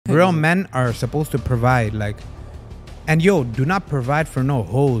Real men are supposed to provide, like, and yo, do not provide for no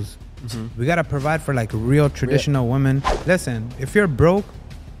hoes. We gotta provide for like real traditional women. Listen, if you're broke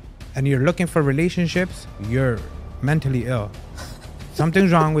and you're looking for relationships, you're mentally ill.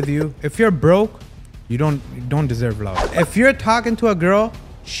 Something's wrong with you. If you're broke, you don't deserve love. If you're talking to a girl,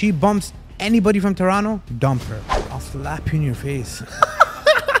 she bumps anybody from Toronto, dump her. I'll slap you in your face.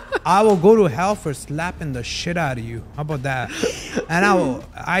 I will go to hell for slapping the shit out of you. How about that? And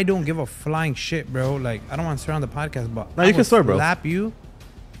I don't give a flying shit, bro. Like, I don't want to swear on the podcast, but no, you can swear, bro. Slap you,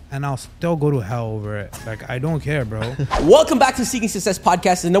 and I'll still go to hell over it. Like, I don't care, bro. Welcome back to Seeking Success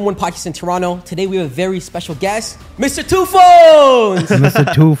Podcast, the #1 podcast in Toronto. Today we have a very special guest, Mr. Two Phones.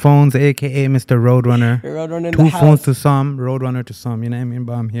 Mr. Two Phones, aka Mr. Roadrunner. Roadrunner in Two the phones house. to some, Roadrunner to some. You know what I mean?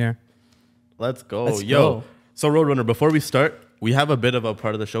 But I'm here. Let's go. Let's Yo. go. So, Roadrunner, before we start, we have a bit of a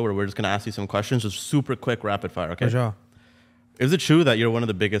part of the show where we're just going to ask you some questions, just super quick, rapid fire, okay? For sure. Is it true that you're one of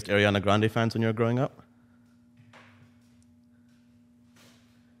the biggest Ariana Grande fans when you were growing up?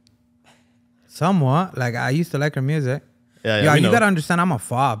 Somewhat. Like, I used to like her music. Yeah, we you know. gotta understand, I'm a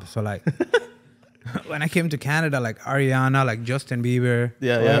fob. So, like, when I came to Canada, like Ariana, like Justin Bieber,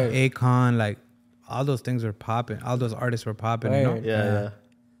 Yeah. Akon, like all those things were popping. All those artists were popping, you know? Right. Yeah.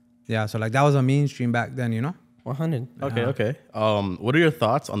 Yeah, so like that was a mainstream back then, you know? 100. Okay. What are your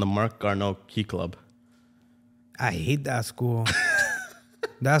thoughts on the Mark Garneau Key Club? I hate that school.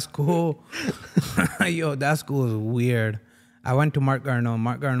 That school, yo, that school is weird. I went to Mark Garneau.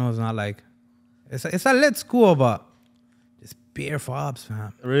 Mark Garneau is not like, it's a lit school, but it's beer fobs,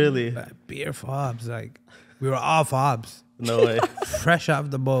 fam. Really? Like, beer fobs, like we were all fobs, No way. fresh off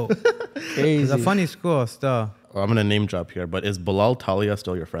the boat. Crazy. It's a funny school still. I'm going to name drop here, but is Bilal Talia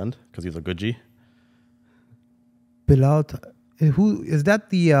still your friend? Because he's a good G. Bilal, who is that?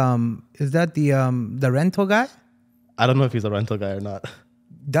 The rental guy? I don't know if he's a rental guy or not.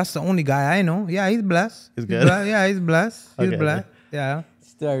 That's the only guy I know. Yeah, he's blessed. He's good? Yeah, he's blessed. He's Okay, blessed. Yeah.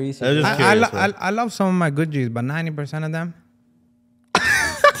 Still research. Just I curious, man. love some of my good G's, but 90% of them.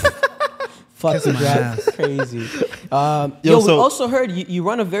 Fuck Kiss the my drive. ass. Crazy. Yo, we so- also heard you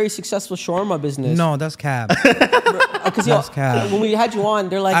run a very successful shawarma business. No, that's cab. Because that's cap. when we had you on,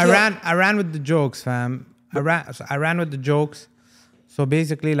 they're like, I yo, ran with the jokes, fam. I ran with the jokes. So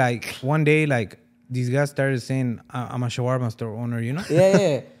basically, like one day, like these guys started saying, "I'm a shawarma store owner," you know?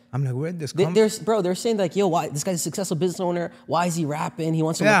 Yeah. I'm like, where'd this They, come? they're saying like, yo, why this guy's a successful business owner? Why is he rapping? He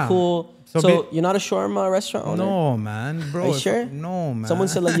wants to Yeah. look cool. So So, ba- you're not a shawarma restaurant owner? No, man, bro. Are you sure? No, man. Someone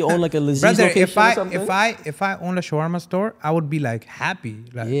said like you own like a Laziz Brother, location if or something. if I owned a shawarma store, I would be like happy.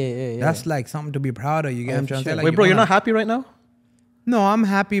 Like, Yeah. That's like something to be proud of. You get what I'm for trying to sure. say? Like, Wait, bro, you're own a- not happy right now? No, I'm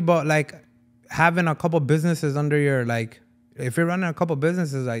happy, but like having a couple businesses under your like, if you're running a couple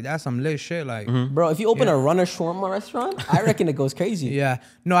businesses, like that's some lit shit. Like, Bro, if you open a runner shawarma restaurant, I reckon it goes crazy. yeah,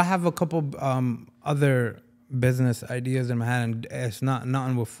 no, I have a couple other business ideas in my hand, and it's not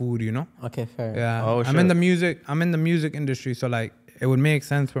nothing with food, you know. Okay, fair. Yeah, Oh, I'm in shit. the music industry, so like it would make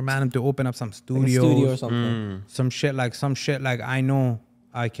sense for man to open up some Like a studios, studio or something. some shit like I know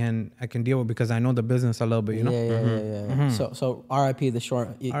I can deal with because I know the business a little bit, you know. Yeah. So RIP the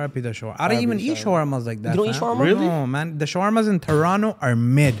shawarma. RIP the shawarma. I don't even eat shawarmas like that. You don't eat fam. shawarma? Really? No, man. The shawarmas in Toronto are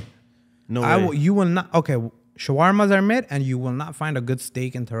mid. No way. You will not. Okay, shawarmas are mid, and you will not find a good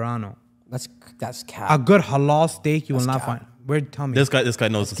steak in Toronto. That's A cap. good halal steak you will That's not cap. find. Where? Tell me. This guy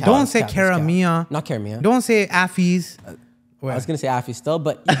knows his Cap. Don't stuff. say Cap, it's cap. Karamia. Not Karamia. Don't say Affy's. I was gonna say Afi still,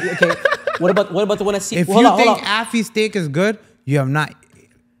 but okay. What about the one at If hold you on, hold think on. Affy steak is good, you have not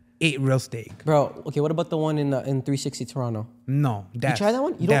ate real steak. Bro, okay, what about the one in 360 Toronto? No, Des. tried that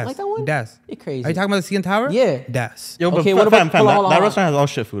one? You don't like that one? Des. You're crazy. Are you talking about the CN Tower? Yeah. Des. Yo, but Okay, what about- fam, hold on, hold on, that hold on. restaurant has all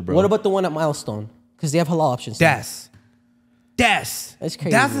shit food, bro. What about the one at Milestone? Because they have halal options. now. Des. That's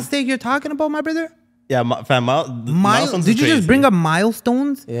crazy. That's the steak you're talking about, my brother? Yeah, Milestones Did is you just crazy. bring up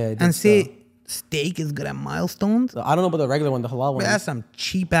milestones Yeah, I did and say so. steak is good at milestones? So I don't know about the regular one, the halal one. That's some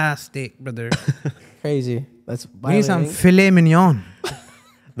cheap ass steak, brother. Crazy. That's We need some violating. filet mignon.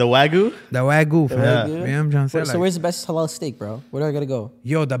 The Wagyu? The Wagyu, fam. Wagyu? You know what I'm trying to say? So Like, where's the best halal steak, bro? Where do I gotta go?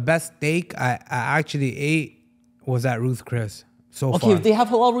 yo, the best steak I actually ate was at Ruth Chris so Okay, far. they have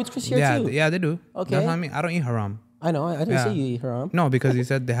halal roots Chris here too. Yeah, they do. Okay. That's what I mean. I don't eat haram. I know. I didn't Yeah. say you eat haram. No, because you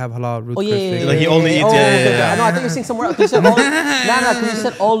said they have halal Ruth Oh Chris yeah, steak. Like he only eats- yeah, okay, yeah. I know. I think you're saying somewhere else. You said because you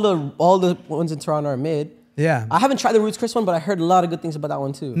said all the ones in Toronto are mid. Yeah. I haven't tried the Roots Chris one, but I heard a lot of good things about that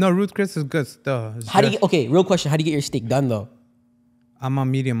one too. No, Ruth Chris is good still. It's How do you just- get, okay, real question. How do you get your steak done though? I'm a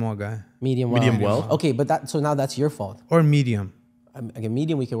medium well guy. Medium Medium well? Okay, but so now that's your fault. Or medium. Like a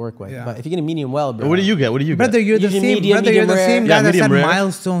medium we can work with. Yeah. But if you get a medium well, bro. What do you get? What do you Brother, get? you're the Usually same. medium, Brother, you're the medium same rare. guy Yeah, that said medium rare.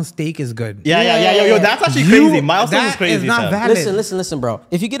 Milestone steak is good. Yeah. Yo, that's actually You- crazy. Milestone is that crazy. is not fam. valid. Listen, bro.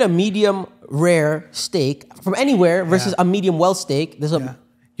 If you get a medium rare steak from anywhere versus a medium well steak, there's a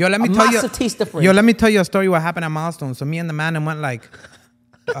Yo, let me a tell you. massive taste difference. Yo, let me tell you a story. What happened at Milestone? So me and the man went like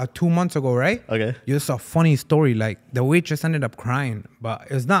 2 months ago, right? Okay. Yo, it's a funny story. Like the waitress ended up crying, but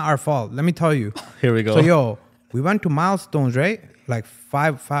it's not our fault. Let me tell you. Here we go. So yo, we went to Milestones, right? Like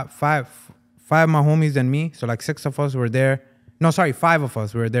five of my homies and me. So like 6 of us were there. No, sorry, 5 of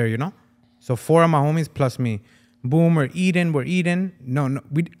us were there. You know. So 4 of my homies plus me. Boom, we're eating. No,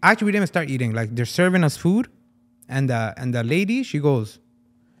 we didn't even start eating. Like they're serving us food, and the lady, she goes,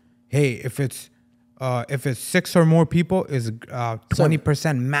 "Hey, if it's 6 or more people, is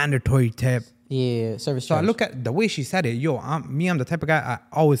 20% mandatory tip." Yeah, service So I charge. look at the way she said it. Yo, I'm the type of guy I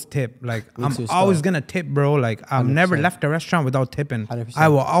always tip. Like I'm too, always still. gonna tip, bro. Like I've never 100%. left a restaurant without tipping. 100%. I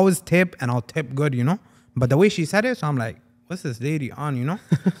will always tip, and I'll tip good, you know. But the way she said it, so I'm like, what's this lady on, you know?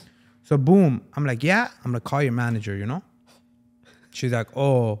 So boom, I'm like, yeah, I'm gonna call your manager, you know. She's like,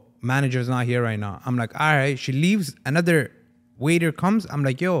 oh, manager's not here right now. I'm like, all right. She leaves. Another waiter comes. I'm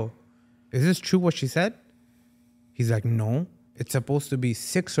like, yo, is this true what she said? He's like, no, it's supposed to be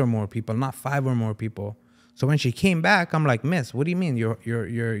 6 or more people, not 5 or more people. So when she came back, I'm like, miss, what do you mean?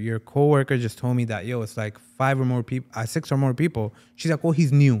 Your coworker just told me that, yo, it's like 5 or more people, 6 or more people. She's like, oh,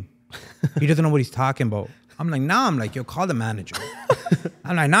 he's new. He doesn't know what he's talking about. I'm like, nah, I'm like, yo, call the manager.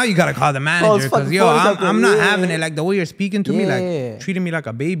 I'm like, now you gotta call the manager because, yo, I'm not having it. Like the way you're speaking to me, like treating me like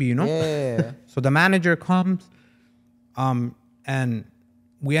a baby, you know? Yeah. So the manager comes, and I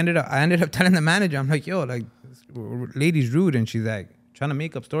ended up telling the manager, I'm like, yo, like, this lady's rude, and she's like trying to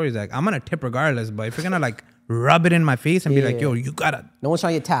make up stories. Like, I'm gonna tip regardless, but if you're gonna like rub it in my face and be like, yo, you gotta No one's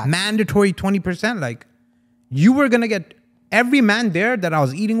trying to get taxed. mandatory 20%, like you were gonna get every man there that I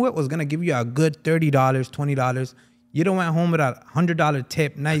was eating with was gonna give you a good $30, $20. You don't went home with a $100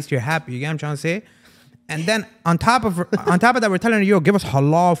 tip. Nice, you're happy. You get what I'm trying to say? And then on top of that, we're telling her, yo, give us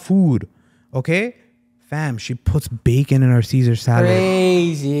halal food, okay? Fam, she puts bacon in her Caesar salad.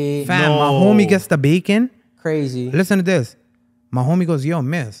 Crazy. Fam, No. my homie gets the bacon. Crazy. Listen to this. My homie goes, yo,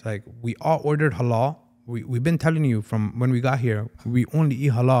 miss, like we all ordered halal. We've been telling you from when we got here, we only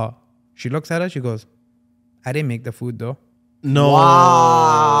eat halal. She looks at us, she goes, I didn't make the food though. No.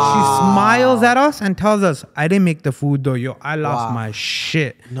 She smiles at us and tells us, I didn't make the food though. Yo, I lost my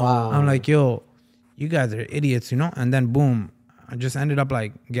shit. Wow. I'm like, yo, you guys are idiots, you know? And then boom, I just ended up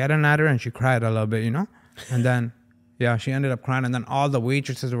like getting at her and she cried a little bit, you know? And then, yeah, she ended up crying. And then all the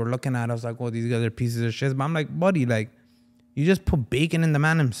waitresses were looking at us like, oh, these guys are pieces of shit. But I'm like, buddy, like, you just put bacon in the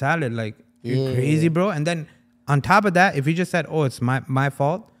man's salad. Like, you're crazy, bro. And then on top of that, if you just said, oh, it's my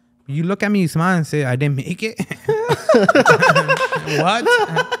fault, you look at me, you smile and say, I didn't make it. What?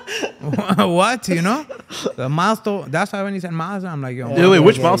 What? You know? The milestone. That's why when you said milestone, I'm like, yo. Wait,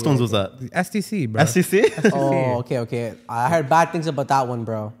 which milestones was that? STC, bro. STC? Oh, okay. I heard bad things about that one,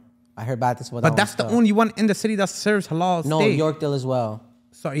 bro. I heard bad things about that But one. that's the still. only one in the city that serves halal No, steak. Yorkdale as well.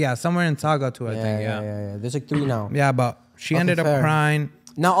 So, yeah, somewhere in Saga too, I think. Yeah. There's like 3 now. Yeah, but she ended up fair. crying.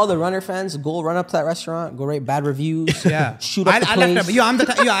 Now all the runner fans go run up to that restaurant, go rate bad reviews. Yeah. Shoot up the I place. left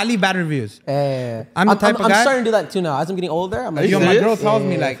her. Yo, I leave bad reviews. Yeah. I'm the type of I'm guy- starting to do that too now. As I'm getting older, I'm like, Yo, my serious? girl tells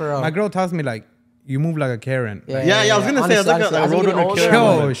me Yeah, like, for real. my girl tells me like, you move like a Karen. Like, Yeah, I was gonna say, I was like Honestly, a as I'm getting roadrunner older, killer.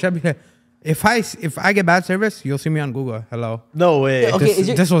 I'm yo, like- Shabby, if I get bad service, you'll see me on Google. Hello. No way. Okay,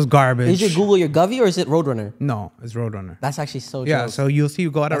 This was garbage. Is your Google your Govy or is it Roadrunner? No, it's Roadrunner. That's actually so Yeah, dope. so you'll see you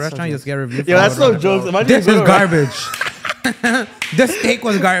go at a That's so restaurant, you'll jokes. get a review. Yeah, that's no Roadrunner. jokes. Imagine This you is go to- garbage. This steak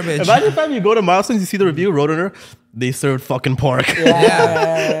was garbage. Imagine if you go to Milestones, you see the review, Roadrunner, they served fucking pork.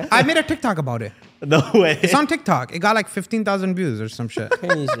 Yeah. I made a TikTok about it. No way. It's on TikTok. It got like 15,000 views or some shit.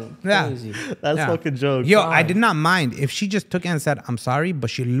 Crazy. Yeah. Crazy. That's Yeah. fucking jokes. Yo, I did not mind if she just took it and said, I'm sorry,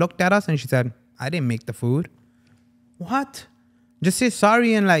 but she looked at us and she said, I didn't make the food. What? Just say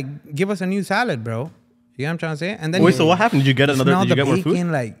sorry and like give us a new salad, bro. You know what I'm trying to say? And then Wait, so what happened? Did you get another? smell Did you the get more bacon,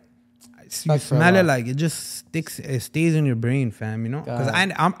 food? like you Like for a smell it while. like it just sticks, it stays in your brain, fam, you know? Because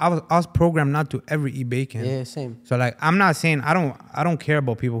God. I was programmed not to ever eat bacon. Yeah, same. So like I'm not saying I don't care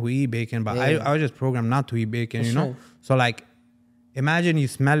about people who eat bacon, but Yeah. I was just programmed not to eat bacon, For you know? sure. So like imagine you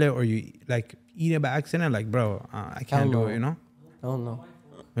smell it or you like eat it by accident, like bro, I can't do know. it, you know? Oh no.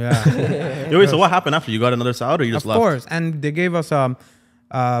 Yeah. Yo, wait, so what happened after? You got another salad or you just Of left? course, and they gave us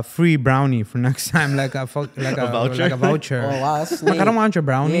free brownie for next time, like a voucher? like a voucher. Oh wow, that's Like, I don't want your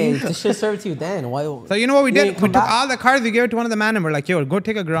brownie. Yeah, they should serve it to you then. Why? So you know what we You did? didn't We come took back? all the cards, we gave it to one of the men, and we're like, "Yo, go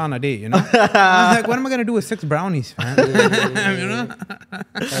take a girl on a date," you know? I was like, "What am I gonna do with 6 brownies, man?" You know,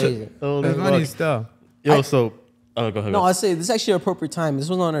 Crazy. Holy it's funny fuck. stuff. Yo, so Oh, go ahead. No, I say this is actually an appropriate time. This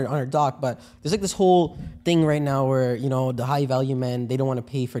wasn't on our doc, but there's like this whole thing right now where the high value men, they don't want to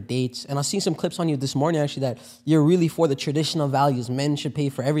pay for dates. And I seen some clips on you this morning actually that you're really for the traditional values. Men should pay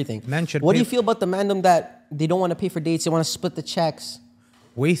for everything. Men should. What do you feel about the mandem that they don't want to pay for dates? They want to split the checks.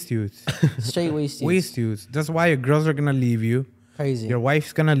 Waste youths. Straight waste youths. Waste youths. That's why your girls are gonna leave you. Crazy. Your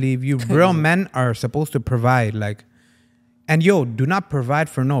wife's gonna leave you. Real men are supposed to provide, like, and do not provide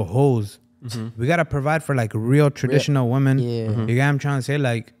for no hoes. We gotta provide for like real traditional women. Yeah. You get what I'm trying to say?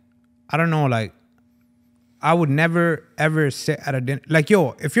 Like, I don't know, like, I would never ever sit at a dinner. Like,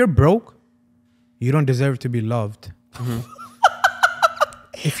 if you're broke, you don't deserve to be loved.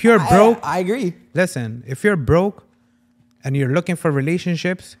 If you're broke, I agree. listen, if you're broke and you're looking for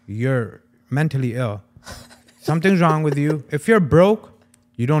relationships, you're mentally ill. Something's wrong with you. If you're broke,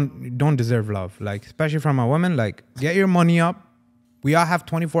 you don't deserve love. Like, especially from a woman, like, get your money up. We all have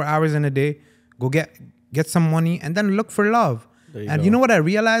 24 hours in a day. Go get some money and then look for love. And you know what I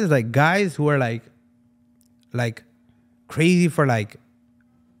realized? Like, guys who are like crazy for like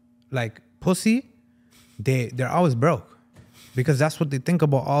pussy, they're always broke because that's what they think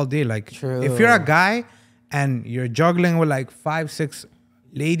about all day. Like, True. if you're a guy and you're juggling with like 5-6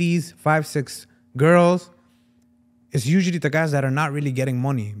 ladies, 5-6 girls, it's usually the guys that are not really getting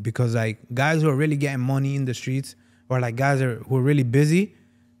money, because like guys who are really getting money in the streets, or like guys who are really busy,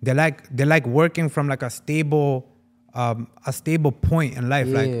 they like working from like a stable point in life.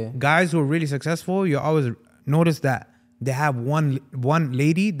 Yeah. Like, guys who are really successful, you always notice that they have one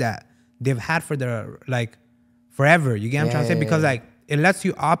lady that they've had for their like forever. You get what I'm trying to say? Because like it lets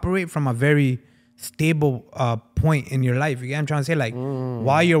you operate from a very stable point in your life. You get what I'm trying to say? Like,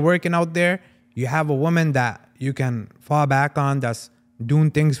 while you're working out there, you have a woman that you can fall back on, that's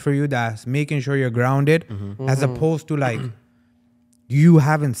doing things for you, that's making sure you're grounded, as opposed to like you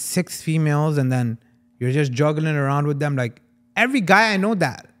having 6 females and then you're just juggling around with them. Like, every guy I know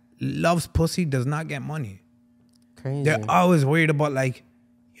that loves pussy does not get money. Crazy. They're always worried about like,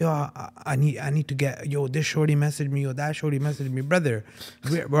 I need to get, this shorty messaged me, that shorty messaged me. Brother,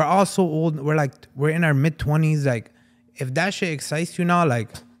 we're all so old. We're in our mid-20s. Like, if that shit excites you now, like,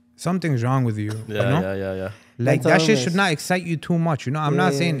 something's wrong with you. Yeah. Like, Mental that shit illness. should not excite you too much. I'm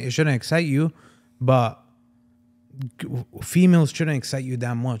not saying it shouldn't excite you, but females shouldn't excite you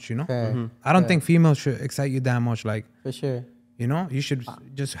that much, Fair. I don't think females should excite you that much. Like, For sure. you should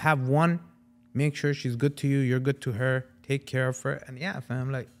just have one, make sure she's good to you, you're good to her, take care of her, and yeah,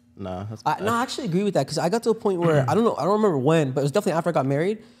 fam, like. Nah, that's No, I actually agree with that, because I got to a point where I don't remember when, but it was definitely after I got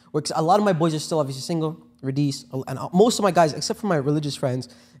married, where 'cause a lot of my boys are still obviously single, Radis, and most of my guys, except for my religious friends.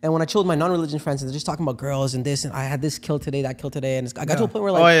 And when I chilled with my non-religious friends, and they're just talking about girls and this, and I had this kill today, that kill today, and I got to a point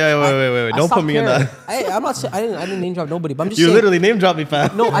where like, wait. I Don't stopped put me in caring. that. I'm not saying I didn't name drop nobody, but I'm just You saying. literally name dropped me,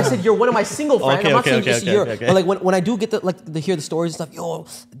 fam. No, I said you're one of my single friends. Okay, I'm not okay, saying okay, just okay, you're. okay. But like when I do get to hear the stories and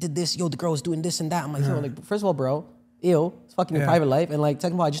stuff, did this, the girl was doing this and that. I'm like, like, first of all, bro, it's fucking your private life, and like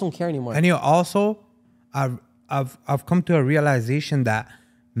technically, I just don't care anymore. And also, I've come to a realization that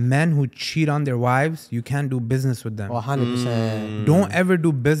men who cheat on their wives, you can't do business with them. 100%. Don't ever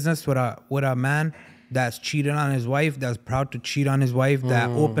do business with a man that's cheated on his wife, that's proud to cheat on his wife, that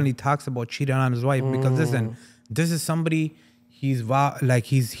openly talks about cheating on his wife. Because listen, this is somebody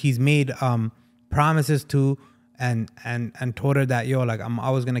he's made promises to, and told her that like, I'm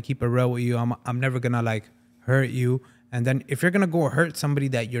always gonna keep it real with you. I'm never gonna like hurt you. And then if you're gonna go hurt somebody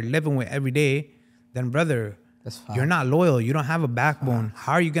that you're living with every day, then brother, you're not loyal. You don't have a backbone.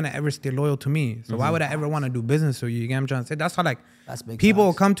 How are you gonna ever stay loyal to me? So why would I ever want to do business with you? You get what I'm trying to say? That's how like That's big people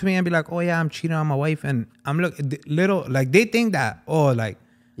will facts. come to me and be like, oh yeah, I'm cheating on my wife, and I'm like they think that like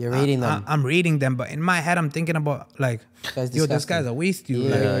You're rating them. I'm rating them, but in my head I'm thinking about like, Guy's this disgusting. guy's a waste. Yeah,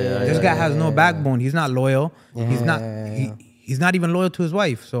 Like, this guy has no backbone. He's not loyal. He's not even loyal to his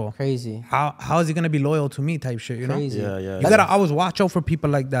wife. So Crazy. how is he gonna be loyal to me? Type shit. You know? Crazy. Yeah. You gotta always watch out for people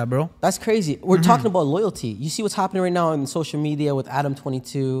like that, bro. That's crazy. We're talking about loyalty. You see what's happening right now on social media with Adam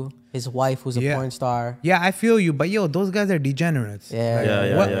 22, his wife who's a porn star. Yeah, I feel you, but those guys are degenerates.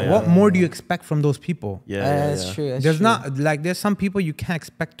 Yeah. Like, what more do you expect from those people? That's true. That's There's true. not like there's some people you can't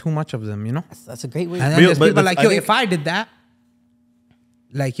expect too much of them, That's a great way. And then there's But people the- like, I think- if I did that,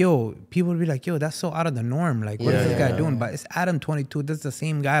 like, people would be like, that's so out of the norm. Like, what is this guy doing? But it's Adam 22. This is the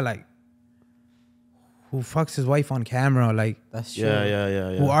same guy, like, who fucks his wife on camera, like, That's true.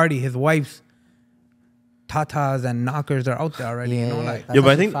 Yeah. who already his wife's tatas and knockers are out there already. Yeah, Like, that's Yeah, but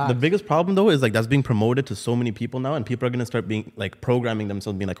I actually think the facts. biggest problem though is like that's being promoted to so many people now, and people are gonna start being like programming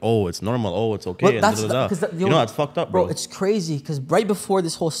themselves, being like, "Oh, it's normal. Oh, it's okay." Well, and that's da-da-da. because you know that's fucked up, bro. It's crazy because right before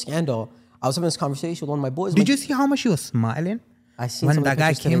this whole scandal, I was having this conversation with one of my boys. did you see how much he was smiling I seen when some of the that guy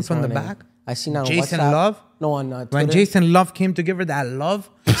pictures today came this from the morning. back? I seen that on Jason WhatsApp. Love? No, on Twitter. When Jason Love came to give her that love,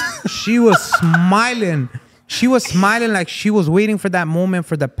 she was smiling. She was smiling like she was waiting for that moment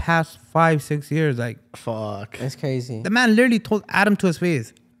for the past 5-6 years. Like, Fuck. That's crazy. the man literally told Adam to his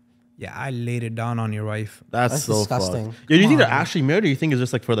face, "Yeah, I laid it down on your wife." That's so disgusting. fucked. Yeah, do you think Come they're actually married, or you think it's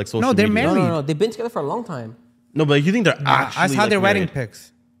just like for like social No, they're media? married. No. They've been together for a long time. No, but you think they're actually I saw like, their wedding married?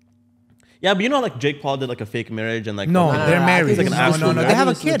 pics. Yeah, but you know, like Jake Paul did like a fake marriage and like No, No, they're I married. think it's No, like an no, actual they have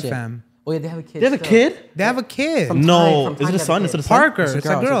a marriage. kid, Legit. fam. Oh yeah, they have a kid. they have a still. kid. They have a kid. From No, time is it a to son? kid. Is it a son? Parker. It's a It's a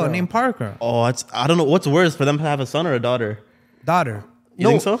girl, it's a girl girl. named Parker. Oh, I don't know what's worse for them to have a son or a daughter. Daughter. You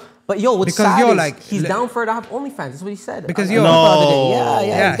think so? But yo, what's Because, sad yo, is like, he's down for it to have OnlyFans. That's what he said. Because, I yo- know about it today. No. Yeah.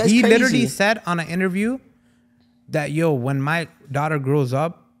 Yeah, That's he crazy. literally said on an interview that, yo, when my daughter grows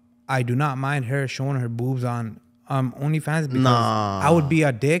up, I do not mind her showing her boobs on OnlyFans because Nah. I would be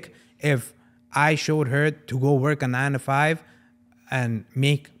a dick if I showed her to go work a 9 to 5 and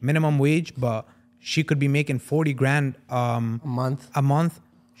make minimum wage, but she could be making 40 grand a month. a month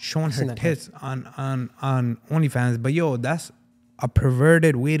showing her that tits on OnlyFans. But yo, that's a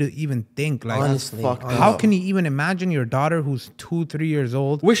perverted way to even think. Like, Honestly, fucked honestly. how can you even imagine your daughter who's 2-3 years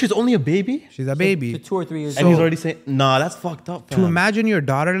old? Wait, she's only a baby, She's a baby. To 2 or 3 years and old. he's already saying, "Nah, that's fucked up." To fam." imagine your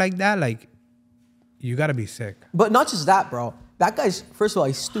daughter like that, like, you gotta be sick. But not just that, bro. That guy's, first of all,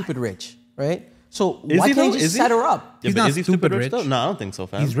 he's stupid rich, right? So Is why he can't though? he just Is he? set her up? Yeah, He's but not is he stupid stupid rich rich. though? No, I don't think so,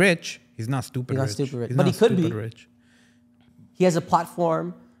 fam. He's rich. He's not stupid He's not rich. stupid rich. He's But not he could stupid be. rich. He has a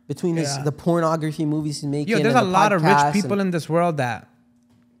platform between Yeah. the pornography movies he's making. Yo, there's and a the lot of rich podcasts people and- in this world that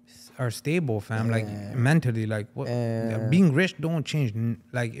are stable, fam. Like mentally, like what? Being rich don't change.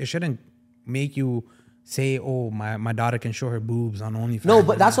 Like it shouldn't make you say, "Oh, my daughter can show her boobs on OnlyFans." No,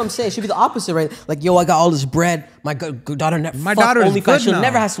 but that's what I'm saying. It should be the opposite, right? Like, yo, I got all this bread. My daughter, My daughter is OnlyFans. good She now.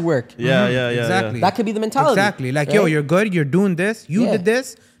 never has to work. Yeah. Exactly. That could be the mentality. Exactly. Like, yo, right? you're good. You're doing this. You Yeah. did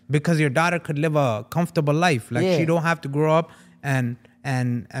this because your daughter could live a comfortable life. Like, Yeah. she don't have to grow up and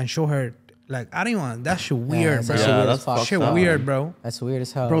show her. Like, I don't even want. That shit weird, that's bro. that shit weird that's as fuck. fucked Shit up. weird, bro. That's weird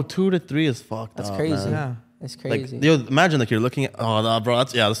as hell. Bro, 2 to 3 is fucked that's up. crazy. Man. Yeah. That's Like, crazy. yo, imagine like you're looking at. Oh, nah, bro.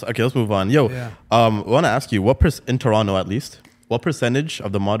 That's okay, let's move on. Yo, Yeah. I want to ask you, in Toronto at least, what percentage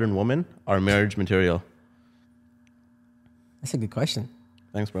of the modern women are marriage material? That's a good question.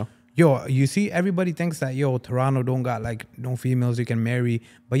 Thanks, bro. Yo, you see, everybody thinks that yo, Toronto don't got like no females you can marry.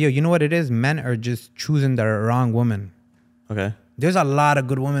 But yo, you know what it is? Men are just choosing the wrong woman. Okay. There's a lot of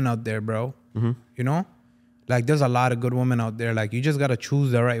good women out there, bro. You know, like there's a lot of good women out there. Like you just gotta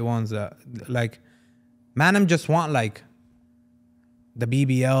choose the right ones. Like, man, I'm just want like the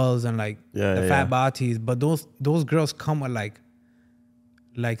BBLs and like the fat bodies, but those girls come with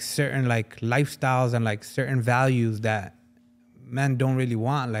like certain like lifestyles and like certain values that men don't really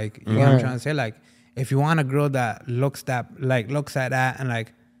want. Like you know what I'm trying to say? Like if you want a girl that looks at that and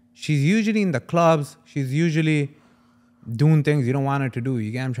like she's usually in the clubs, she's usually doing things you don't want her to do.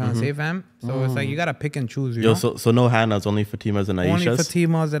 You get what I'm trying to say, fam? So it's like you gotta pick and choose. You Yo, know? so no Hannahs, only Fatimas and Only Aishas.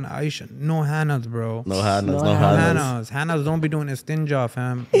 Fatimas and Aisha. No Hannahs, bro. No Hannahs, No no No Hannahs. Hannahs. Hannahs don't be doing a stinja,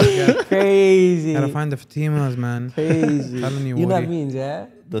 fam. You Crazy. gotta find the Fatimas, man. Crazy. Telling you, You know what Woody. it means, yeah?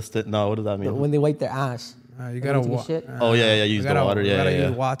 No, what does that mean? When they wipe their ass. You They gotta take a wa- shit? Oh, yeah, use the water. You Yeah, gotta yeah.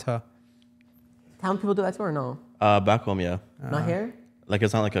 use water. How many people do that too or no? Back home, yeah. Not here? Like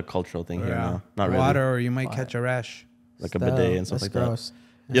it's not like a cultural thing here. No, not really. Water, or you might catch a rash. Like a bidet and stuff That's like gross.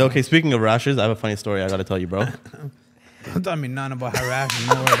 that. Yo, okay. Speaking of rashes, I have a funny story I gotta tell you, bro. Don't tell me nothing about her rash.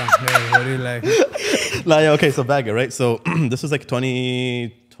 No word on there. What do you like? Nah, yeah, okay, so Bagger, right? So this is like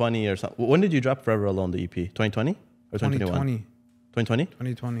 2020 or something. When did you drop Forever Alone, the EP? 2020 or 2021? 2020. 2020?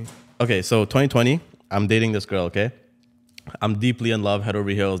 2020. Okay, so 2020, I'm dating this girl, okay? I'm deeply in love, head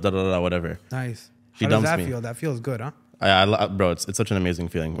over heels, whatever. Nice. She How does dumps that me. feel? That feels good, huh? Bro, it's such an amazing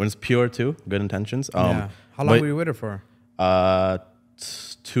feeling. When it's pure too, good intentions. Yeah. How long were you with her for?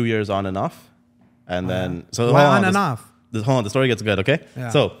 2 years on and off. And then... so Why hold on and this- off? Hold on, the story gets good, okay? Yeah.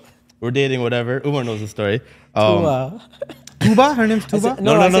 So, we're dating, whatever. Umar knows the story. Tuba? Her name's Tuba?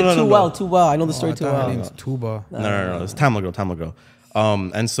 No, I said no, too no. well, too well. I know the story I too thought her well. name's Tuba. No. It's Tamil girl.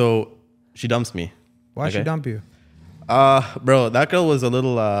 And so, she dumps me. Why'd she Okay. dump you? Bro, that girl was a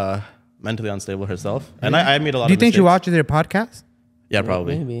little mentally unstable herself. And I made a lot Do you of think she mistakes. watches their podcast? Yeah,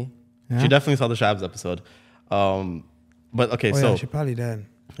 probably. Maybe. Yeah? She definitely saw the Shabs episode. But okay, Oh, so... yeah, she probably did.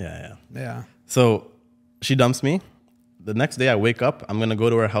 yeah. Yeah. So she dumps me. The next day I wake up, I'm gonna go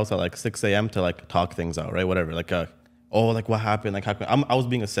to her house at like 6 a.m. to like talk things out, right? Whatever. Like, like what happened? Like, I was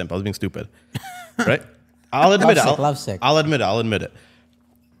being a simp. I was being stupid, right? I'll admit it. Lovesick. I'll admit it.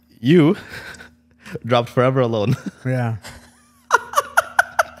 You dropped Forever Alone. Yeah.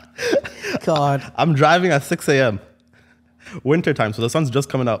 God. I'm driving at 6 a.m. winter time, so the sun's just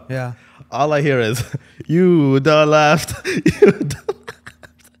coming up. Yeah. All I hear is you the left, you the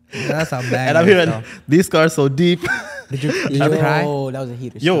Yeah, that's how bad. and I'm hearing these scars so deep. Did you Yo, cry? that was a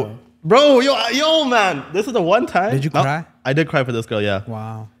heater. Yo, story. bro, yo, man. This is the one time. Did you No, cry? I did cry for this girl, yeah.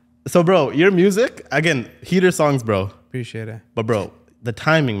 Wow. So, bro, your music, again, heater songs, bro. Appreciate it. But, bro, the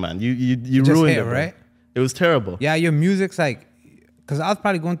timing, man. You just ruined hit, it, bro. right? It was terrible. Yeah, your music's like, because I was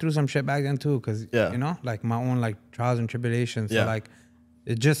probably going through some shit back then too, because, Yeah. you know, like my own like trials and tribulations. So Yeah. like,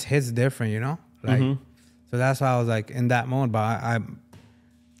 it just hits different, you know? Like, so that's why I was like in that mode. But I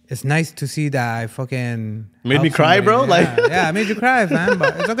it's nice to see that I fucking Made me helped cry, somebody. bro? Yeah, Like- yeah, I made you cry, man.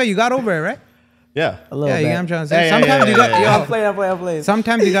 But it's okay. You got over it, right? Yeah. A little Yeah, you bit. know what I'm trying to say. Yeah, Sometimes you got, yeah. I'm playing.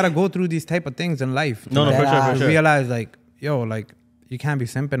 sometimes you gotta go through these type of things in life. to, No, like, for sure, for to sure. realize like, yo, like you can't be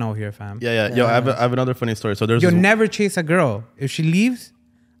simping out here, fam. Yeah. Yo, I have another funny story. So there's You'll this, never chase a girl. If she leaves,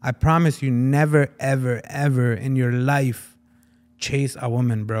 I promise you never, ever, ever in your life chase a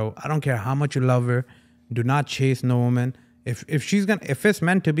woman, bro. I don't care how much you love her. Do not chase no woman. If it's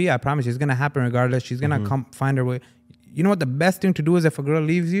meant to be, I promise you it's gonna happen regardless. She's gonna come find her way. You know what the best thing to do is if a girl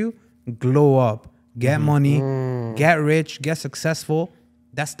leaves you, glow up. Get money, get rich, get successful.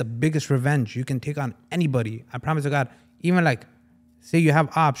 That's the biggest revenge you can take on anybody. I promise to God. Even like, say you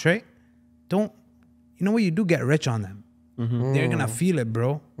have ops, right? You know what you do? Get rich on them. They're gonna feel it,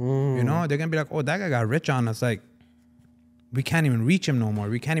 bro. You know, they're gonna be like, oh, that guy got rich on us. Like, we can't even reach him no more.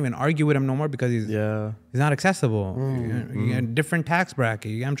 We can't even argue with him no more because he's not accessible. You get a different tax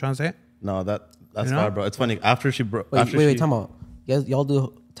bracket. You get what I'm trying to say? No, that's You know? fine, bro. It's funny. After she broke. Wait, time out. Y'all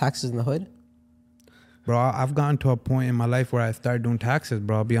do taxes in the hood? Bro, I've gotten to a point in my life where I started doing taxes,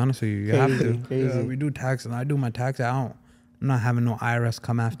 bro. I'll be honest with you. You have to. Crazy. Yeah, we do taxes. I do my taxes. I'm not having no IRS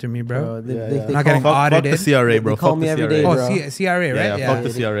come after me, bro. They I'm not call, getting Fuck the audited. CRA, bro. They call Fuck me the every CRA. day, Oh, bro. CRA, right? Yeah, fuck the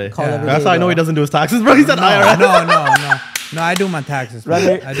CRA. Call every That's day, how I know bro. he doesn't do his taxes, bro. He said IRS. No, I do my taxes. Bro.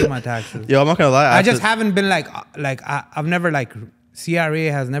 Brother. I do my taxes. Yo, I'm not gonna lie. I just haven't been I've never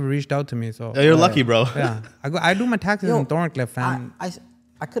CRA has never reached out to me. So Yeah, you're lucky, bro. yeah, I do my taxes Yo, in Thorncliffe, fam.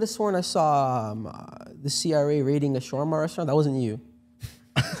 I could have sworn I saw the CRA raiding a shawarma restaurant. That wasn't you.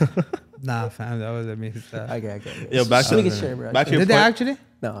 Nah, fam, that was me. Okay. Yo, back Just make to it sure, bro. back to your Did they point. actually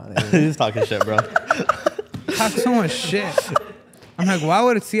No. He's talking shit, bro. talk so much shit? I'm like, why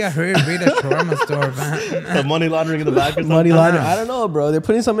would CRA raid a shawarma store, man? The money laundering in the back or something. Money laundering. I don't know, bro. They're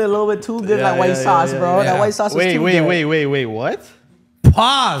putting something a little bit too good, Yeah, that white yeah, sauce, yeah, bro. yeah. That white sauce was too good. Wait. What?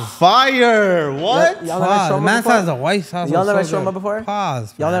 Pause. Fire. What? Y'all never had Pause. shawarma Man before? says a white sauce. Y'all was never so had shawarma good. before?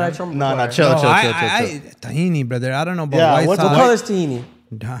 Pause. Y'all never fam. had shawarma Nah, before? chill. Tahini, brother. I don't know about Yeah, white what's sauce. What color is tahini?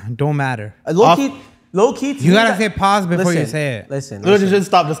 Don't matter. Low key. You gotta say pause before you say it. Listen. No, just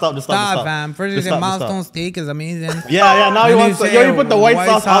stop. Stop, fam. First you Just say stop, milestone steak is amazing. Yeah. Now Then you you want say you put the white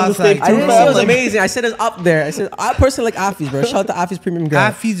sauce on the sauce, steak like, I too, didn't say it was fam. Like, amazing. I said it's up there. I said I personally like Affy's, bro. Shout out to Affy's Premium Grill.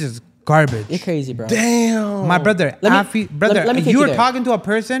 Affy's is garbage. You're crazy, bro. damn. My brother, Let me- Affy, brother, let me take you you were there. talking to a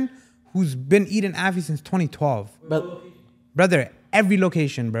person who's been eating Affy since 2012. But Brother, every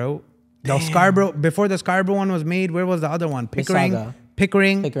location, bro. The Scarborough, before the Scarborough one was made, where was the other one? Pickering. Mississauga.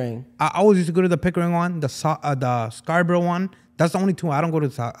 Pickering. I always used to go to the Pickering one, the Scarborough one. That's the only two. I don't go to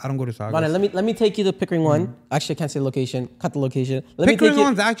Saugus. Ronnie, let me take you to Pickering one. Actually, I can't say the location. Cut the location. Let me Pickering take you.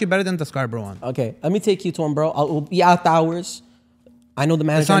 one's actually better than the Scarborough one. Okay, let me take you to one, bro. We'll be out the hours. I know the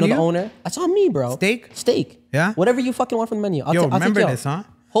manager. I on know the you? owner. That's on me, bro. Steak? Yeah? Whatever you fucking want from the menu. I'll Yo, take remember you this, out.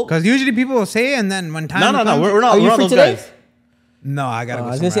 huh? Hold- Because usually people will say it, and then when time No. comes, We're not. Are you We're not free those today? guys. No, I gotta go.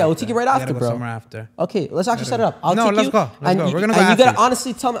 I was gonna say, I will take you right I gotta after, go bro. Somewhere after. Okay, let's actually set it up. I'll No, take let's you. go. Let's and go. You, We're gonna go and you gotta after.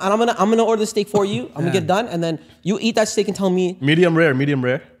 honestly tell me, and I'm gonna order the steak for you. I'm gonna get done, and then you eat that steak and tell me Medium rare.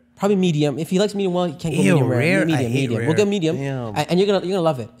 probably medium. If he likes medium well, he can't go Ew, medium rare. rare? I Medium, hate medium. rare. We'll get medium, Damn. and you're gonna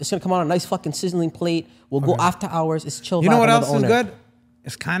love it. It's gonna come out on a nice fucking sizzling plate. We'll go after hours. It's chill. You know vibe. what I else the is owner. good?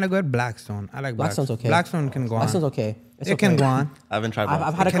 It's kind of good. Blackstone. I like Blackstone's okay. Blackstone can go on. Blackstone's okay. It's It okay. can go on. I haven't tried.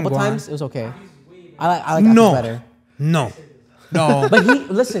 I've had It a can couple go on. times. It was okay. I like No. Apple's better. No. But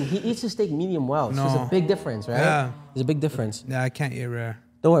he eats his steak medium well. So there's No. a big difference, right? Yeah. There's a big difference. Yeah, I can't eat rare.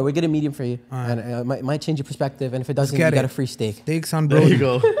 Don't worry, we're getting medium for you, and it might change your perspective. And if it doesn't, you get got it. a free steak. Steaks on There Brody. you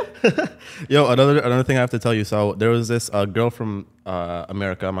go. Yo, another thing I have to tell you. So there was this girl from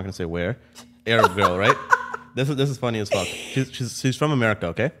America. I'm not gonna say where. Arab girl, right? This is funny as fuck. She's from America,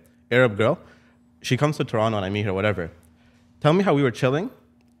 okay? Arab girl. She comes to Toronto and I meet her, whatever. Tell me how we were chilling,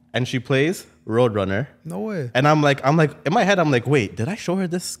 and she plays Roadrunner. No way. And I'm like, in my head, I'm like, wait, did I show her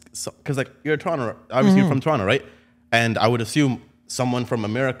this? Because like you're Toronto, obviously you're from Toronto, right? And I would assume someone from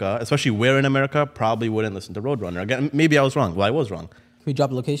America, especially where in America, probably wouldn't listen to Roadrunner. Again, maybe I was wrong. Well, I was wrong. Can we drop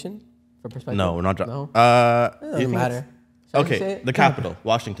the location for perspective? No, we're not. No, You doesn't think matter. it's- Should I say Okay, it? the capital,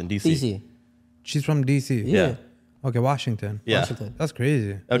 Washington D.C. DC. She's from DC. Yeah. Okay, Washington. Yeah. Washington. That's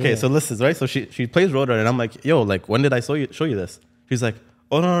crazy. Okay, Yeah. so listen, right? So she plays Roadrunner, and I'm like, yo, like, when did I show you this? She's like,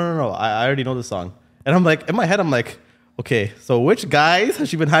 oh, no. I already know the song. And I'm like, in my head, I'm like, okay, so which guys has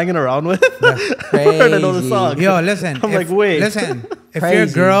she been hanging around with for her to know the Crazy. song? Yo, listen. I'm like, wait. Listen, if your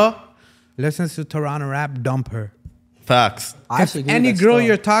Crazy. girl listens to Toronto rap, dump her. Facts. I If actually agree any with that girl still.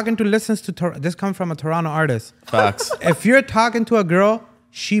 you're talking to listens to this comes from a Toronto artist. Facts. If you're talking to a girl,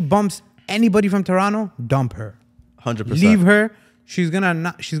 she bumps anybody from Toronto, dump her. 100%. Leave her. She's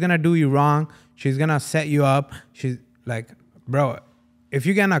gonna do you wrong. She's gonna set you up. She's like, bro, if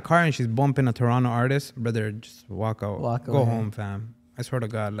you get in a car and she's bumping a Toronto artist, brother, just walk out. Walk Go away. home, fam. I swear to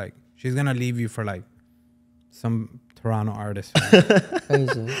God, like, she's gonna leave you for like some Toronto artist.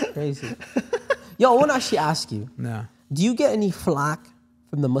 Crazy. Yo, I want to actually ask you, Yeah. do you get any flack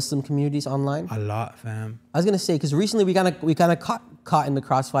from the Muslim communities online? A lot, fam. I was gonna say because recently we kind of caught in the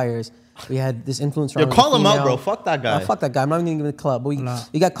crossfires. We had this influencer. Yo, on call him out, female- bro. Fuck that guy. Fuck that guy. I'm not even gonna give him the club. But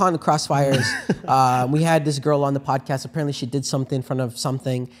we got caught in the crossfires. We had this girl on the podcast. Apparently, she did something in front of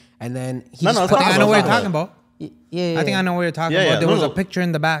something, and then he No, just no, put talk I think I out- know what you're about talking about. Yeah, I think I know what you're talking Yeah, about. yeah. There No, was a no. picture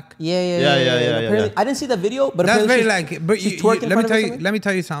in the back. Yeah. Yeah. Apparently, I didn't see that video, but That's apparently very she's- like. But she's twerking in let me front of tell her you. something? Let me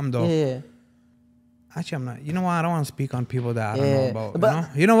tell you something though. Yeah. Actually, I'm not. You know what? I don't want to speak on people that I don't Yeah. know about.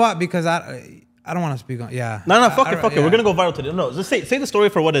 But- You know what? Because I don't want to speak on. Yeah. No, I- fuck I it. don't- We're yeah. going to go viral today. No, just say the story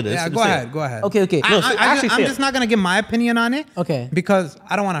for what it is. Yeah, Just go say it. ahead. Go ahead. Okay. No, say- actually say I'm it. just not gonna give my opinion on it. Okay. Because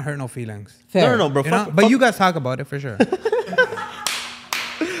I don't want to hurt no feelings. Fair. No, bro. You know? Fuck, But fuck- you guys talk about it for sure.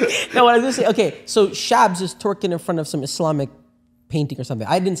 No, what I was gonna say. Okay, so Shabs is twerking in front of some Islamic painting or something.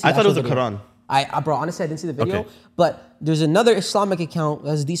 I didn't see. I the thought it was actual the video. Quran. Bro, honestly, I didn't see the video. Okay. But there's another Islamic account that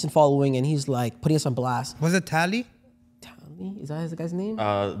has a decent following, and he's like putting us on blast. Was it Tally? Tali, is that the guy's name?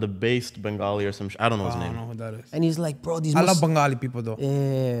 The based Bengali or some I don't know his I don't name. know who that is. And he's like, bro, these I love Muslim. Bengali people though.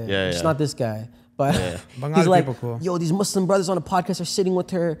 Yeah, it's yeah. not this guy. But Bengali he's like, people cool. yo, these Muslim brothers on the podcast are sitting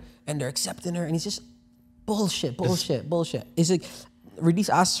with her and they're accepting her, and he's just bullshit. He's like, Release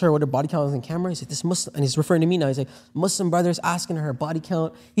asks her what her body count is on camera. He's like, this Muslim, and he's referring to me now. He's like, Muslim brothers asking her body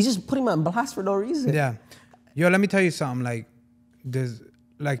count. He's just putting me on blast for no reason. Yeah. Yo, let me tell you something. Like, there's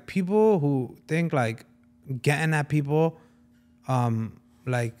like people who think like getting at people,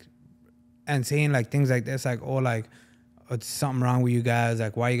 like, and saying like things like this, like, oh, like, it's something wrong with you guys.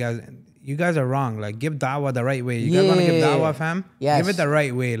 Like, why you guys are wrong. Like, give dawah the right way. You guys want to give Yeah. dawah, fam? Yes. Give it the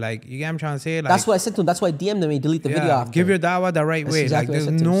right way. Like, you get what I'm trying to say? Like, That's what I said to him. That's why I DM'd him and he deleted the video yeah, after. give your dawah the right That's way. exactly Like,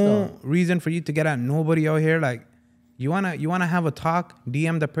 what I there's said to him no still. reason for you to get at nobody out here. Like, you wanna have a talk,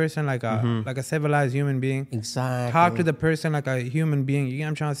 DM the person like a civilized human being. Exactly. Talk to the person like a human being. You get what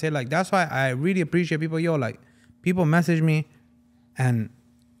I'm trying to say? Like, that's why I really appreciate people. Yo, like, people message me, and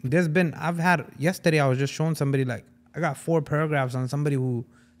yesterday I was just showing somebody, like, I got 4 paragraphs on somebody who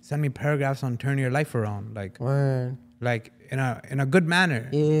sent me paragraphs on turn your life around. Like, Word. like in a good manner.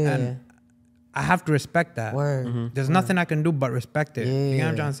 Yeah. And I have to respect that. Word. There's nothing I can do but respect it. You get what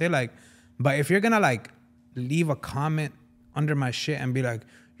I'm Yeah. trying to say? Like, but if you're gonna like leave a comment under my shit and be like,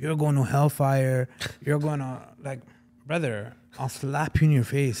 you're going to hellfire, you're gonna like, brother, I'll slap you in your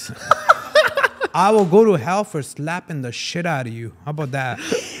face. I will go to hell for slapping the shit out of you. How about that?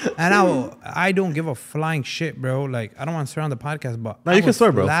 And I don't give a flying shit, bro. Like, I don't want to swear on the podcast, but No, I you can will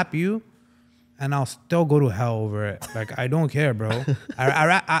swear, bro. slap you, and I'll still go to hell over it. Like, I don't care, bro.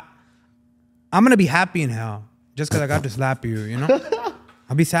 I'm gonna be happy in hell just because I got to slap you. You know,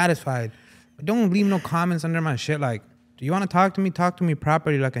 I'll be satisfied. But don't leave no comments under my shit. Like, do you want to talk to me? Talk to me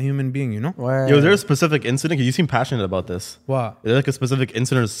properly, like a human being. You know Word. Yo, is there a specific incident? 'Cause you seem passionate about this. what? Is there like a specific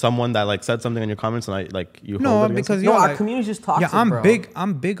incident or someone that like said something in your comments and you No, hold it against because them? No, yo, our like, community's just toxic, yeah, I'm bro. big.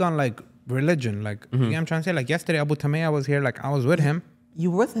 I'm big on like religion. Like, you know what I'm trying to say? Like yesterday, Abu Tamaya was here. Like, I was with him. You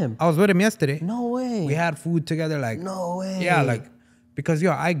were with him? I was with him yesterday. No way. We had food together. Like, No way. yeah, like, because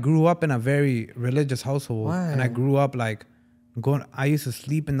yo, I grew up in a very religious household, and I Word. grew up like I used to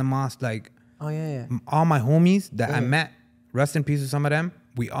sleep in the mosque. Like, Oh yeah. all my homies that I met, rest in peace to some of them,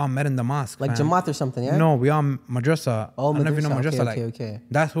 we all met in the mosque. Like fam. Jamaat or something, yeah? No, we all madrasa. Oh, I don't know if you know madrasa. madrasa. Okay, like, okay.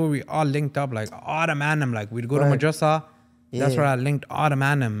 that's where we all linked up. Like, automatum. Like, we'd go Right. to madrasa. That's Yeah. where I linked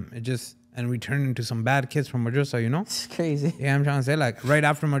automatum. And we turned into some bad kids from madrasa, you know? It's crazy. Yeah, I'm trying to say, like, right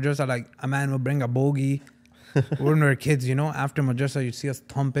after madrasa, like, a man will bring a bogey. When we were kids, you know, after madrasa, you'd see us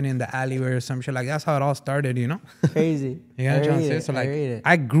thumping in the alleyway or some shit. Like, that's how it all started, you know? Crazy. Yeah, I'm trying to say. So, like, I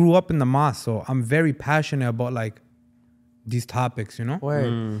I grew up in the mosque, so I'm very passionate about, like, these topics, you know?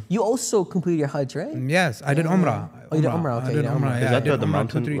 Word. You also completed your Hajj, right? Yes, I did Umrah. Oh, you did Umrah, okay, I you did did Umrah. Umrah. Yeah, Is I that did the Umrah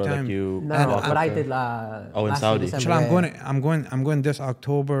mountain 2-3 where like times. you No, And what I after- did last Oh, in last Saudi. December, Inshallah, yeah. I'm going this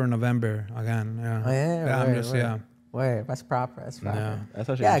October, November again. Yeah. Oh, yeah, I'm right, just right. yeah. Word, that's proper. That's proper. Yeah. That's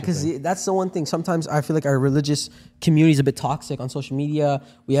actually Yeah, because that's the one thing. Sometimes I feel like our religious community is a bit toxic on social media.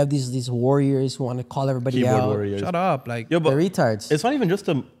 We have these warriors who want to call everybody Keyboard out. warriors. Shut up. Like, Yo, They're but retards. it's not even just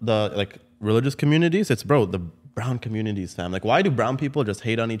the like religious communities. It's the brown communities, fam. Like, why do brown people just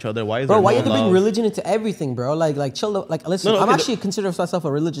hate on each other? Why is Bro, there why no you have to bring love? religion into everything, bro? Like chill. Like, listen, No, no, I'm okay, actually consider myself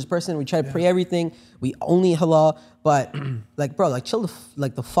a religious person. We try to pray everything. We only halal, but like, bro, like chill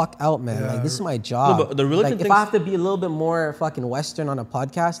the fuck out, man. Like, this is my job. No, but the religion like, if thing's- I have to be a little bit more fucking Western on a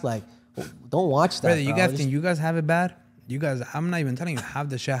podcast, like, don't watch that. brother, you bro. guys Just- think you guys have it bad? You guys, I'm not even telling you half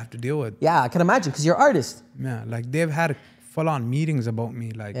the shit I have to deal with. yeah, I can imagine because you're an artist. Yeah, like they've had full-on meetings about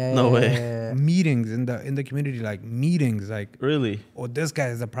me, like No way. meetings in the community, like meetings, like, Really? oh, this guy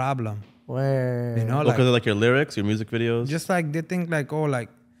is a problem. Where You know, Because like of like your lyrics, your music videos. just like they think like, oh, like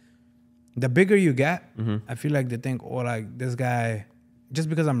the bigger you get, Mm-hmm. I feel like they think, oh, like this guy, just